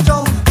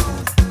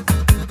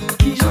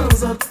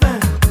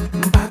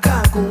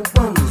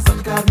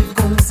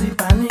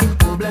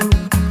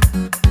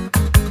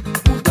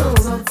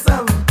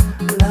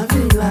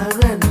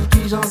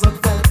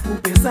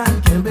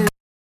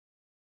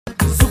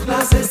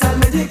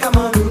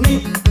médicament nous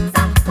ni.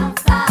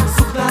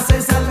 Sous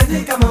classe sale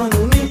médicament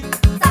nous ni.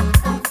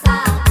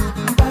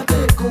 Pas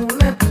de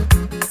connaître,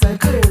 ça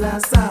crée la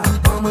ça.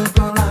 Pas moins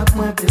plan là,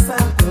 moins pé ça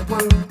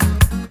comprendre.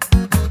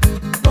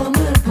 Pas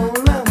moins plan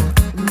là,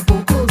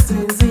 beaucoup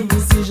saisi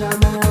si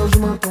jamais je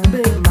m'en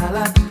tombé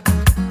malade.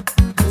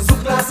 Sous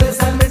classe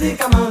sale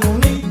médicament nous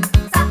ni.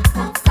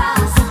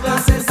 Sous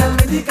classe sale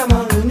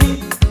médicament nous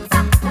ni.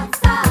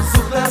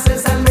 Sous classe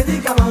sale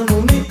médicament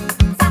nous ni.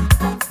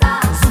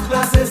 Sous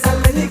classe sale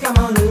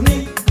médicament nous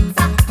ni.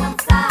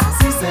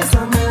 Si c'est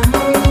ça même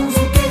on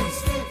sous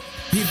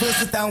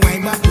Reverse it and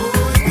wind back,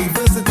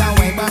 reverse it and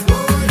wind back,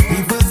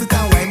 reverse it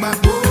and wind back,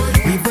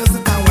 reverse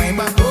it and wind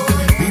back,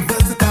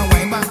 reverse it and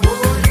wind back,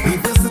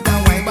 reverse it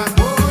and wind back,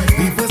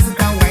 reverse it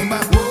and wind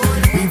back,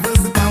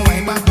 reverse it and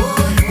wind back,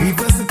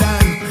 reverse it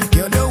and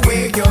you're the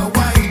way you're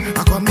wine.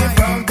 I come there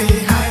from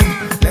behind.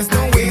 Let's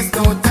don't waste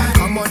no time.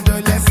 Come on,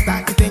 girl, let's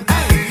start the thing.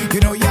 Hey, you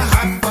know you're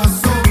hot for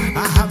so.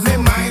 I have my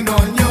mind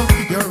on you.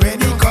 You're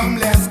ready, come,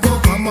 let's go.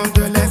 Come on,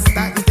 girl, let's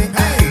start the thing.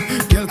 Hey,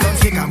 girl, come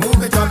shake and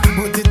move it up,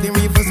 put it in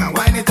reverse and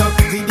wind it up.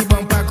 See the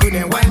bumper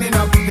couldn't wind it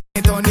up.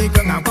 It on the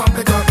ground and pump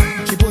it up.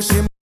 She push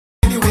him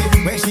anyway.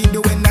 When she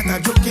doing that, I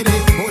joke it.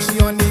 Oh, she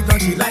on the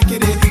ground, she like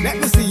it. Let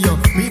me see you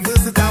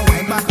reverse it and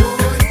wind back.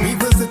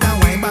 Reverse it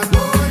and wind back.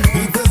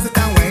 Reverse it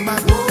and wind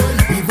back.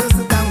 Reverse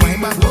it and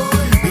wind back.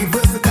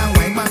 Reverse it and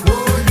wind back.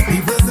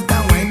 Reverse it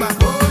and wind back.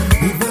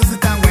 Reverse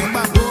it and wind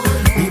back.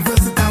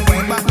 Reverse it and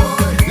wind back.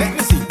 Let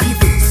me see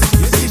reverse.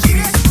 You see she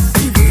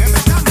reverse.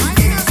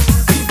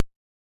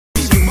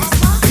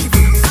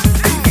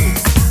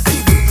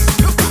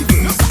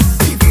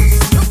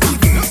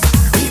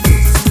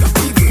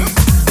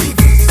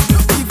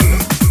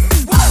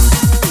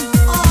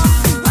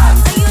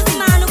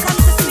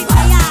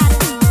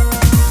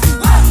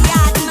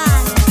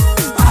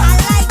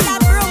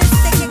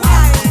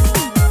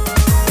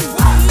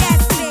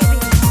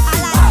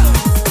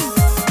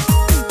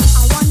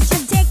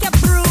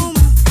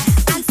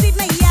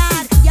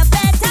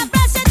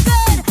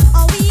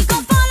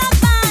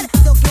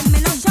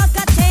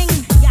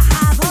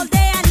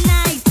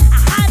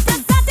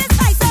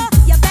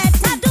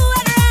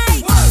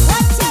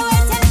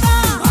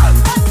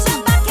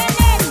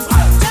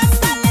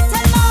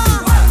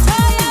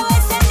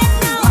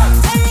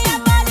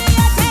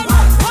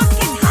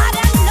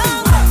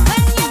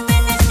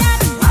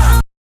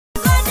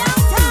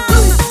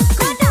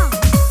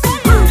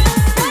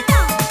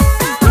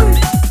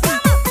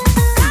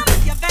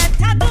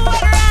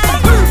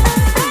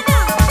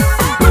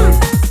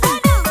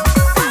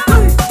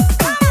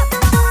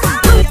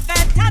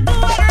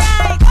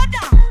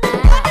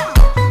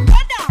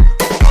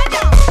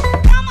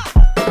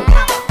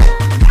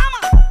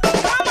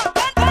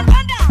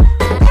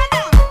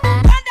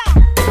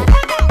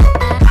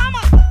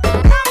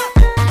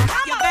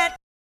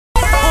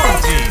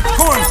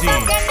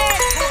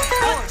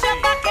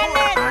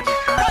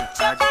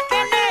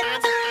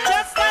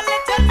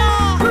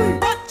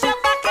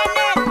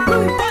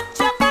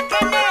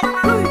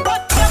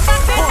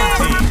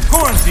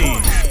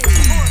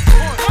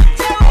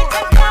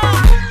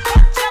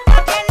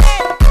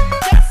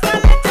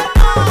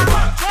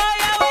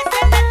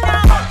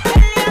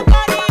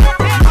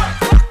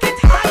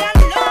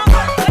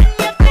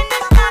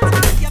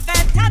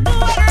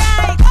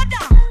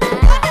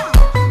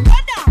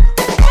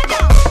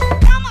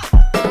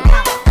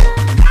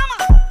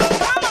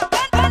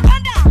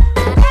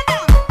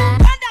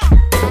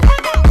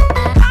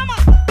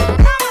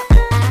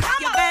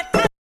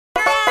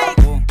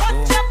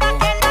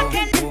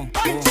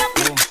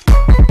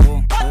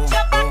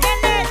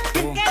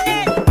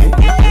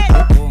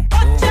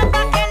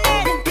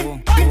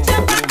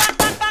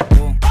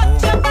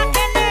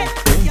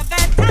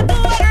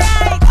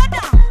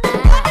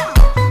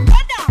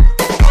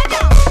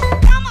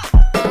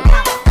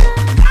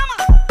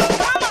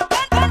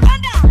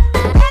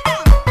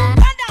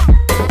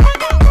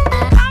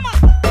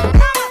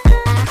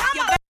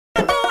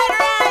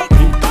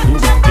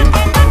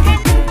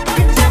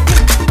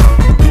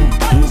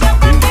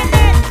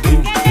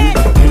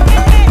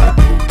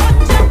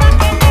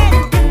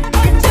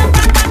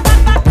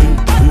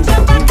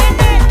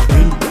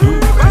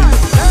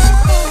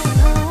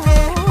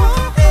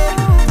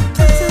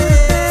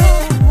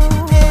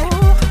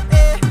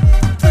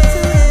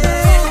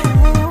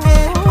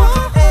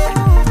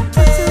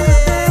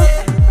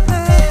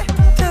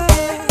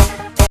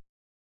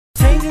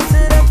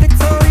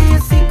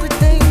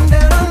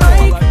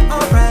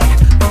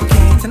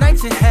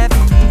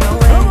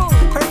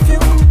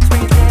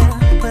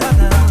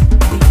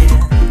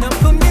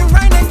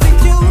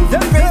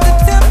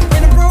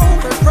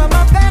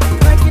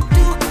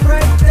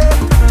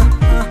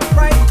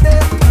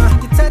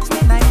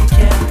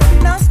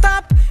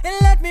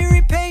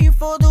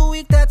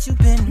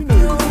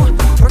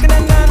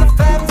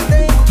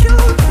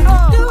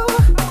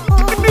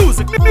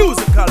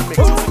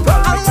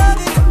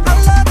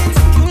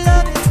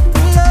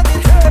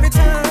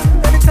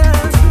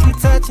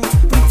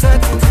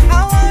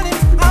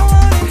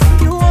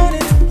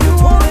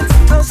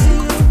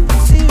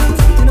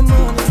 in the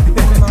morning.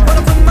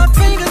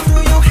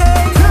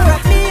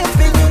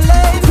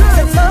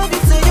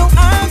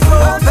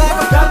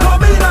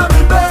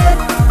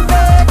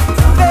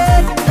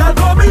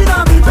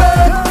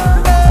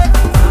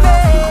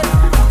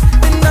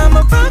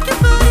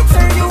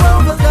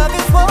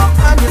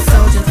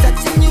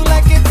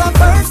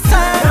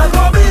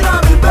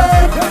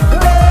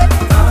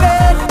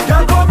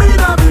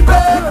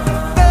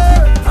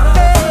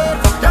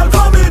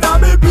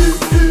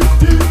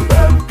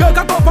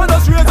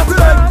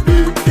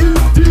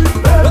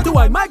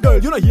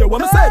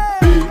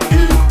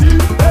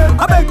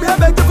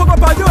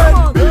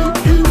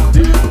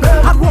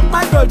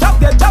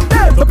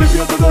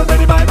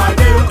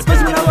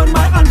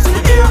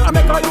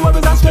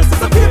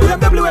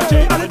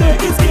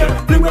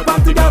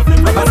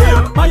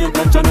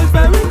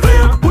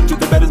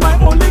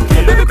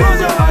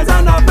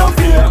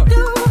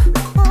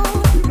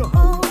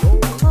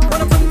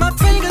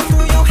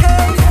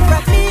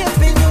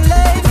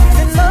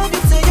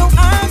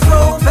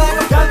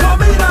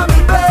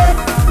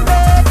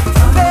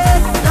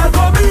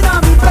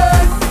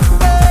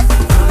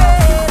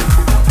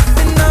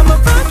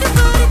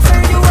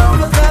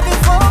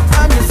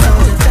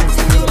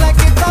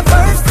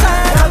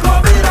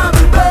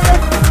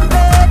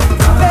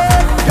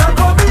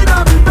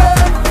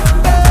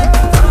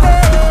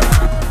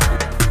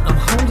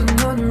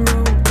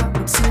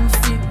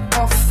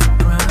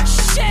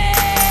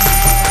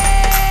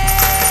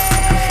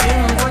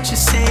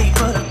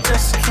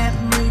 just can't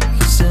make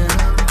you sound.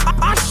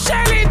 A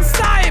shelling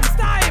time.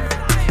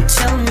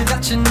 Tell me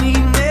that you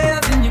need me,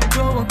 then you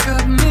go and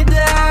cut me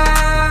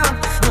down.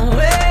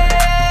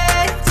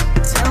 Wait,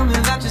 tell me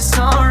that you're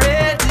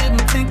sorry,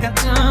 didn't think I'd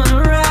turn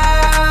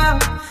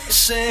around.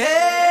 Say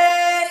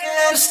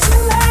it's too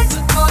late to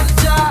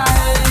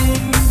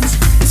apologize.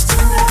 It's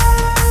too late.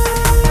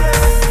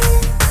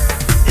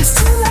 It's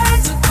too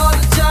late to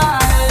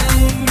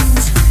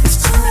apologize. It's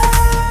too late.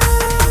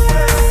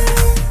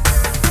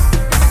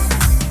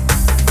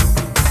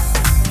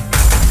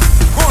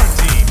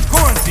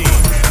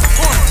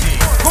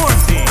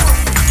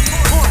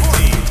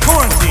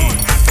 Quarantine.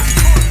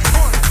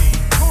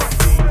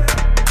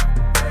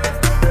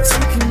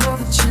 Taking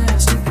another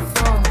chance, take a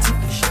fall,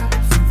 take a shot.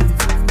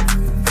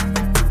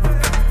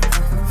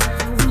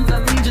 I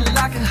need you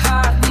like a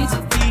heart needs a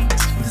beat.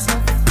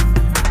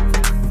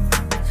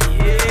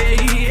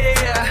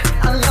 Yeah.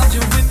 I loved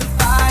you with the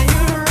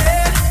fire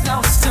red. Now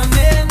it's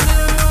turning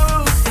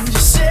blue. And you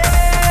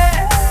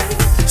said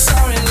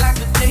sorry like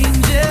the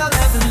danger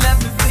that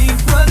left me think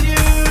was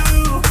you.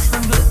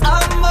 But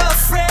I'm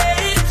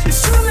afraid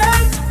it's too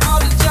late to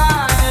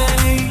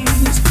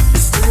apologize.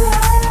 It's too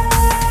late.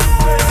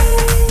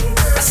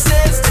 I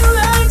said it's too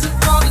late to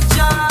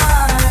apologize.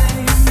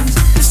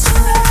 It's too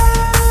late.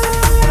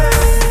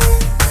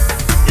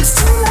 It's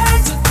too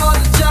late to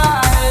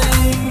apologize.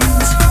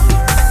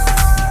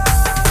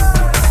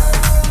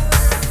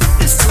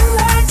 It's too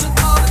late to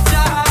apologize.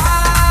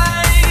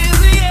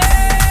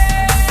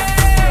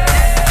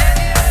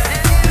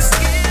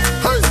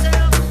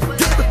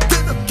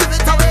 Give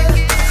it away.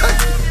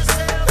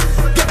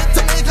 Give it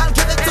to me, girl,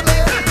 give it to me.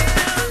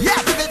 Yeah,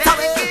 give it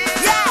away.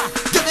 Yeah,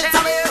 give it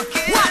away.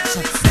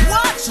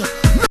 Watch.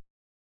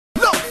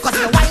 No, cause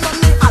you whine on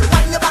me, I'll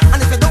whine you back.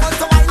 And if you don't want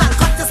to whine, I'll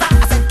cut you slack.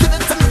 I said give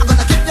it to me, I'm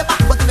gonna give you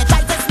back. But if you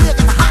try to test me, you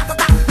get a heart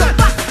attack. No,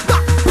 back,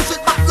 push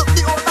it back, look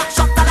the old back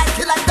shot. I like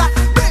it like that.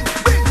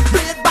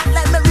 Bring it back,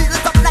 let me reel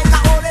it up like a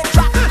old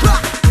track.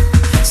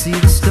 See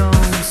the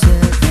stone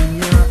set in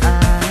your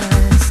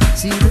eyes.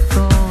 See the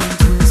thorn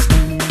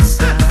twisting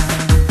inside.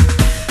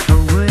 I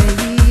wait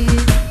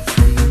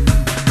for you.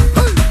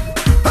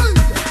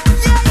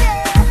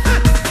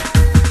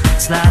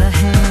 Slide a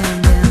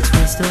hand and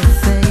twist her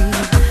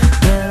fate.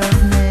 Bed of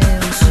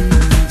nails, she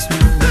makes me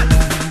wait.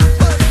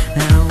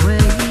 And I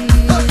wait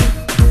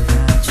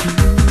without you.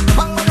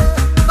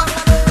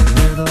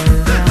 With or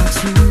without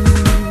you.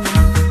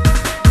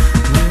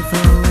 With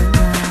or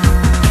without you.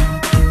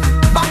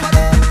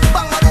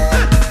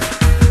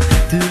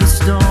 Through the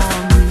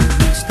storm we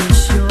reach the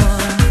shore.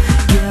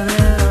 Yeah,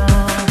 that's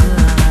all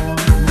that I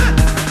want more.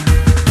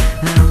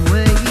 And I'm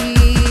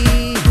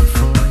waiting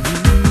for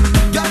you.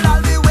 Girl,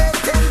 I'll be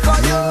waiting for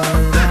you.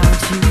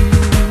 Without you.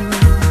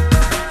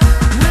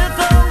 With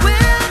or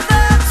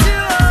without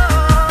you,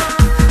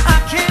 I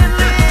can't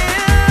live.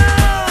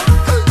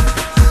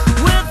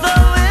 With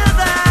or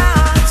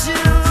without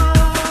you.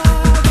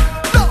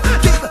 No,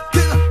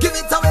 give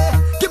it away.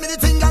 Give me the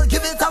thing, girl,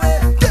 give it away.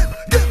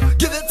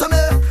 Give it to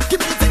me. Give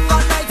me the thing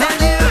all night and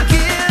day.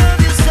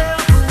 Give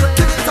yourself away.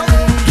 Give it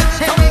away. Give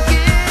it away.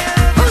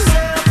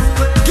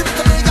 Give it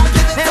to me, girl,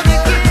 give it to me.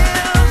 Give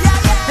it away.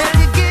 Come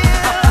again.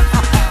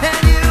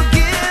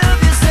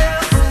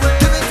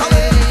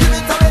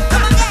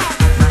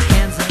 My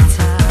hands are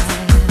tied,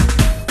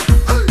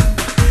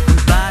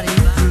 body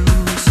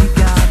bruised, you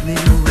got me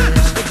wet.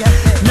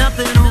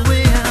 Nothing to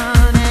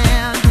win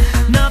and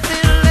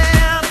nothing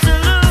left to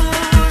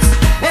lose.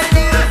 And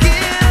you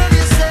give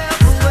yourself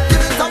away.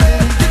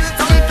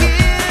 You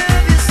give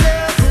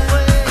yourself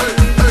away.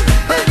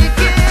 And you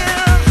give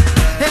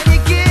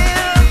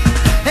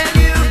and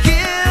you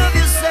give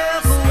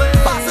yourself away.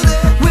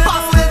 With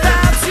or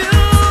without you.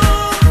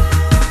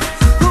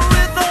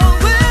 With or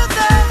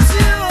without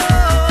you,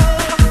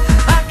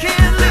 I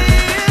can't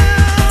live.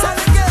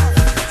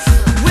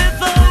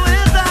 With or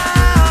without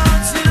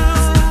you,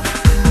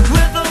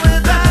 with or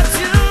without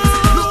you,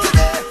 with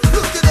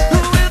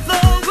or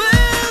without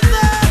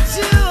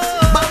you,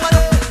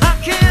 I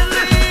can't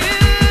live.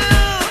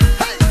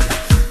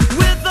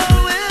 With or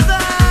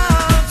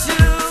without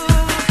you.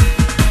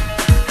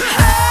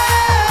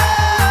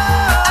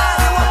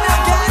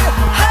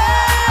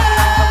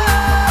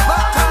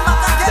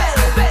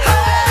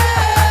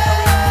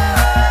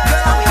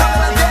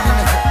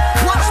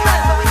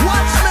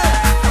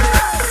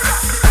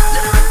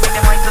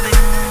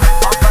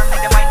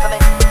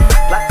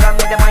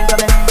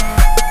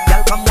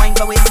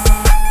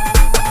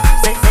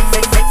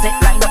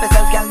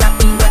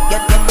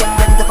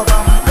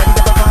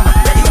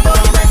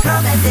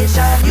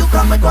 You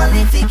come with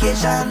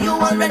qualification, you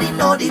already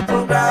know the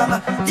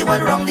program. You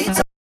went wrong the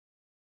time.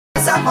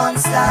 It's a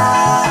monster,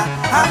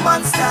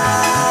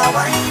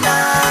 why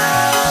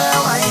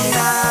now, why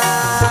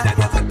now?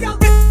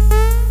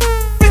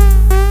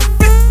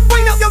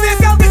 Wind up your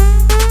waist, girl.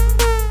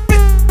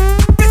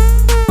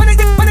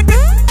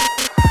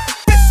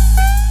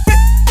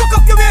 Hook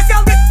up your waist,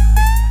 girl.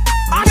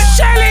 A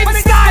shelling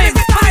time.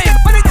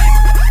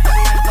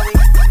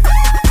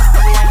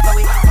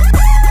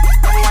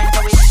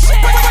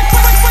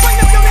 Wind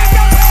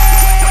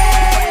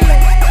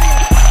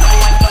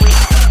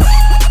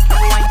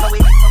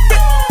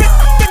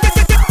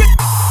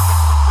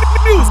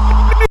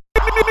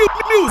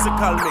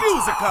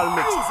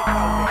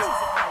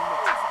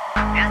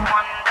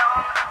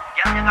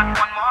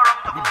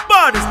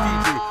Baddest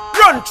DJ,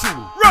 run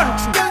through, run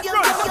through,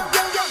 run through.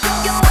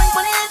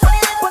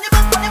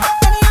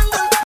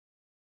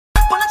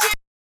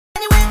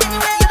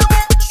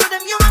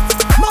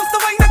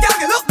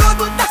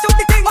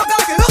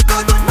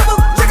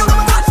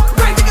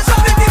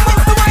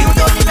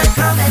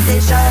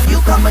 You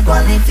come with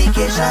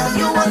qualification,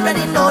 you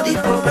already know the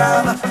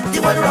program.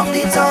 The word around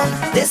the town,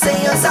 they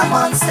say you're a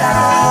monster.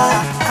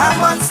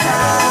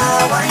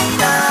 Why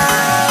not?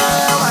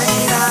 Why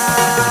not?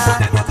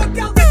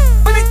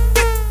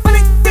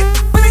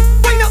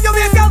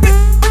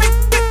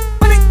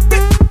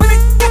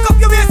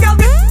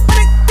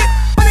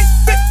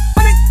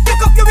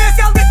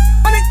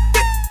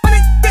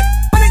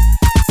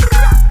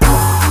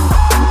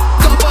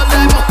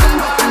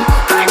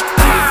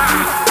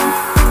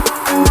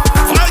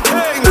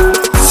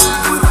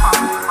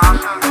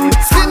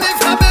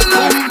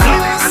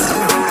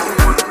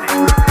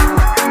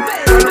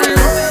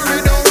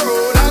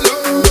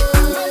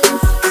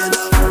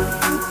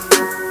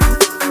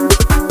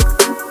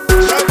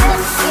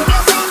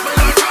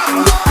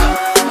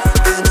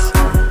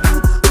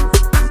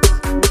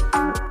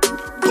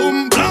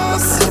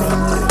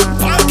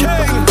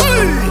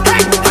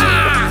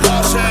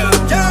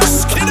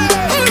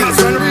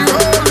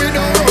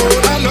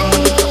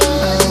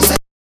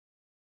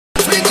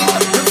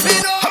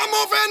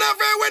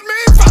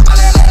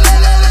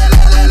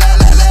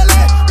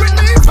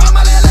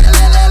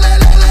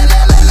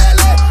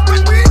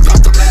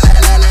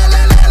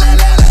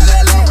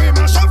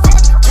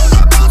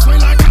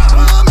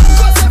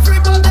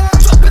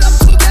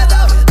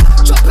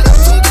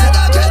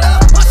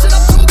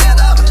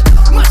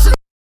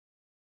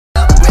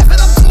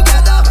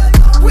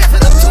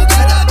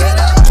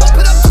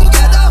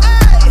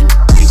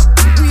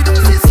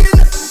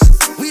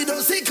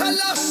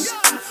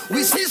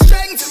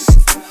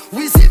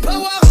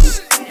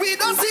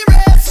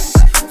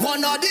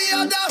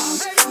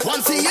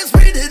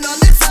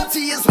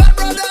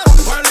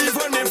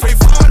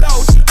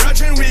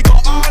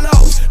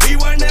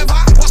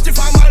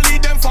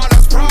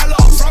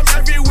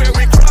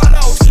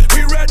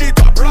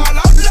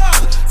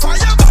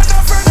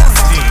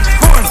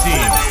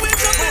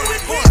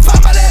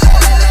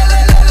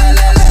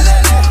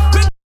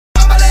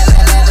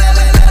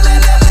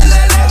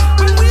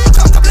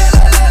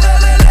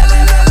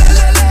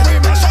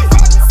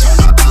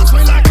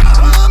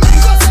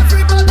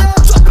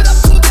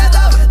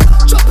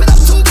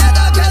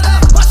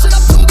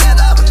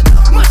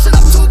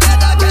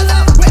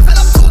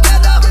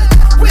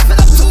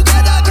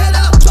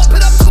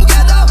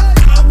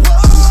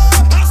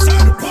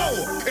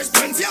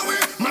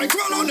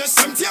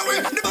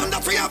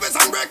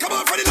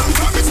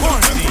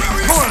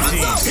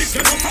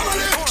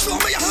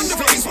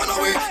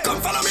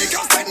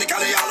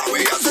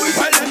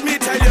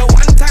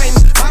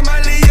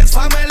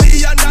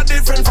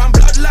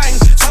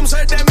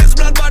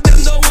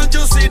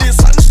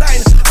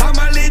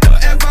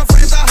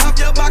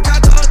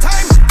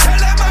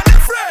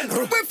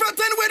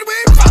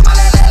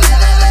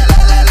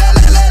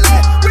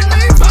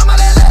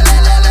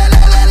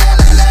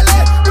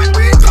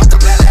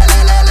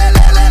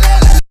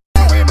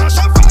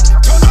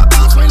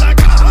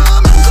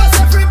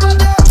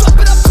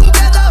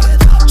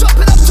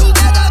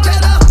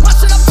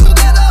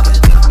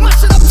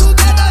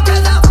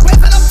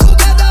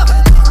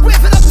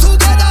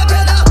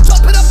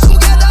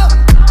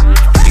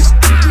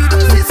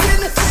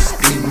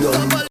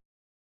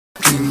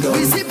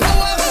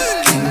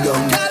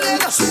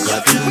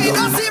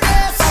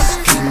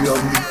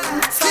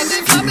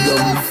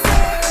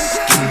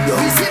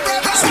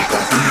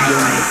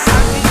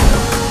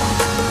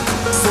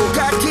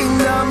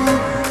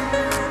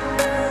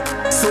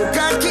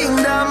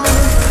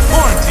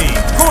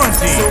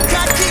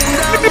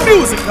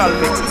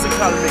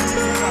 Musical mix.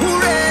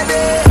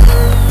 Ready?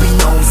 We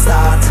now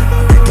start.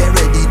 Get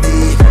ready,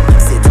 day.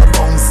 Set a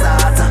bomb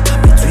start.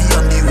 Between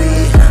on the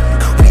way.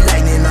 We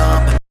lining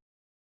up.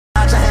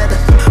 March ahead.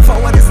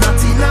 Forward is not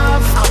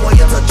enough. I want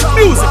you to jump.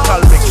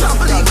 Musical mix.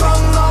 Shuffling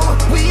Congo.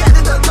 We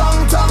headed to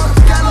downtown.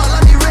 Get all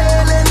on the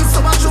railing.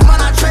 So much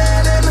woman are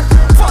trailing.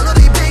 Follow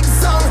the big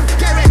song.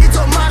 Get ready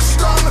to mash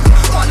down.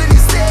 All in the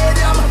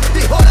stadium.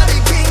 The whole of the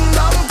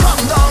kingdom.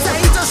 Come down.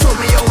 Time to show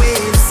me your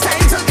waves.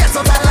 Time to get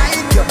out of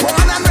line. You're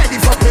born and ready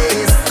for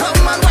pace.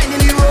 Come and wind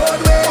in the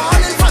roadway. All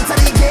in front of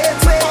the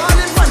gateway. All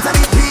in front of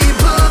the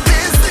people.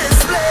 This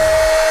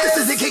place. This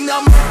is the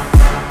kingdom.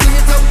 Bring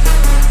it up.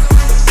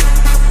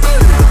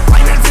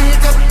 Wind and bring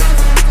it up.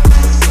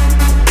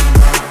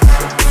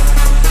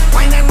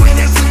 Wind and bring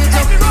it up.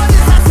 Everyone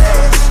is a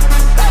stage.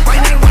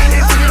 Wind and bring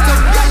it up.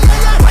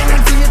 Wind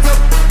and bring it up.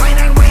 Wind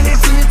and bring it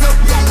up.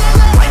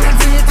 Wind and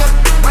bring it up.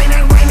 Wind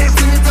and bring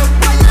it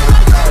up.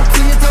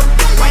 Bring it up.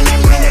 Wind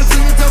and bring it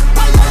up.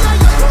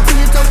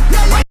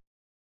 Bring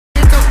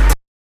it up.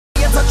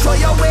 You to throw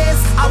your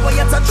waist, I want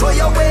you to throw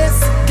your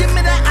waist. Give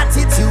me that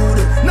attitude,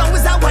 now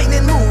is a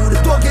whining mood.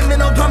 Don't give me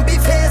no grumpy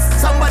face,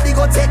 somebody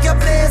go take your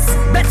place.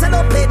 Better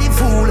not play the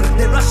fool,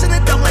 they rushing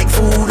it down like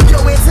food.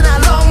 You're waiting a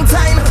long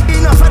time,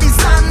 enough of this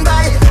time.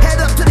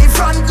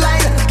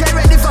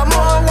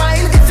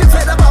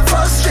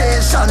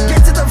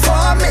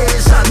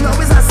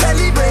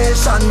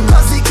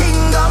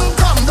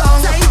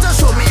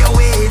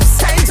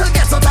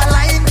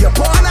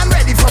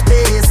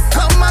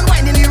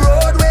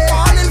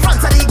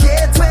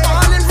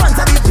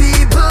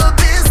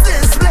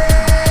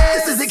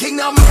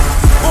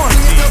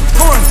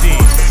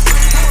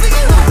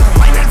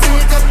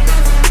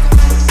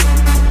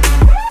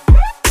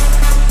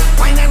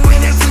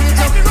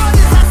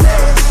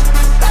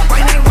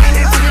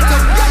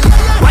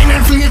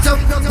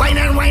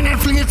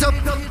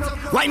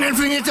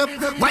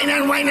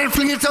 wine and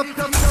fling it up.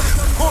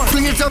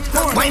 Fling it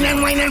up. Wine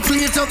and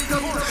fling it up.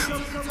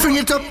 Fling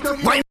it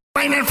up.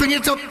 Wine and fling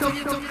it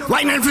up.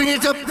 Wine and fling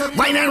it up.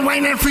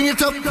 Wine and fling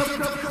it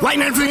up.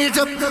 Wine and fling it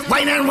up.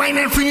 Wine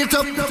and fling it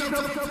up.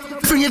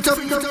 Fling it up.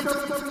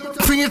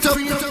 Fling it up.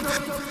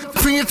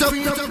 Fling it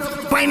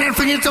up. Wine and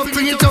fling it up.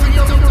 Fling it up.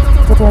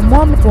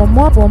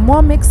 For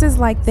more mixes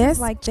like this,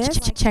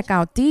 check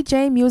out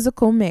DJ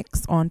Musical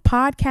Mix on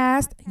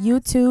podcast,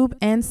 YouTube,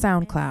 and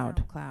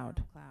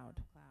SoundCloud.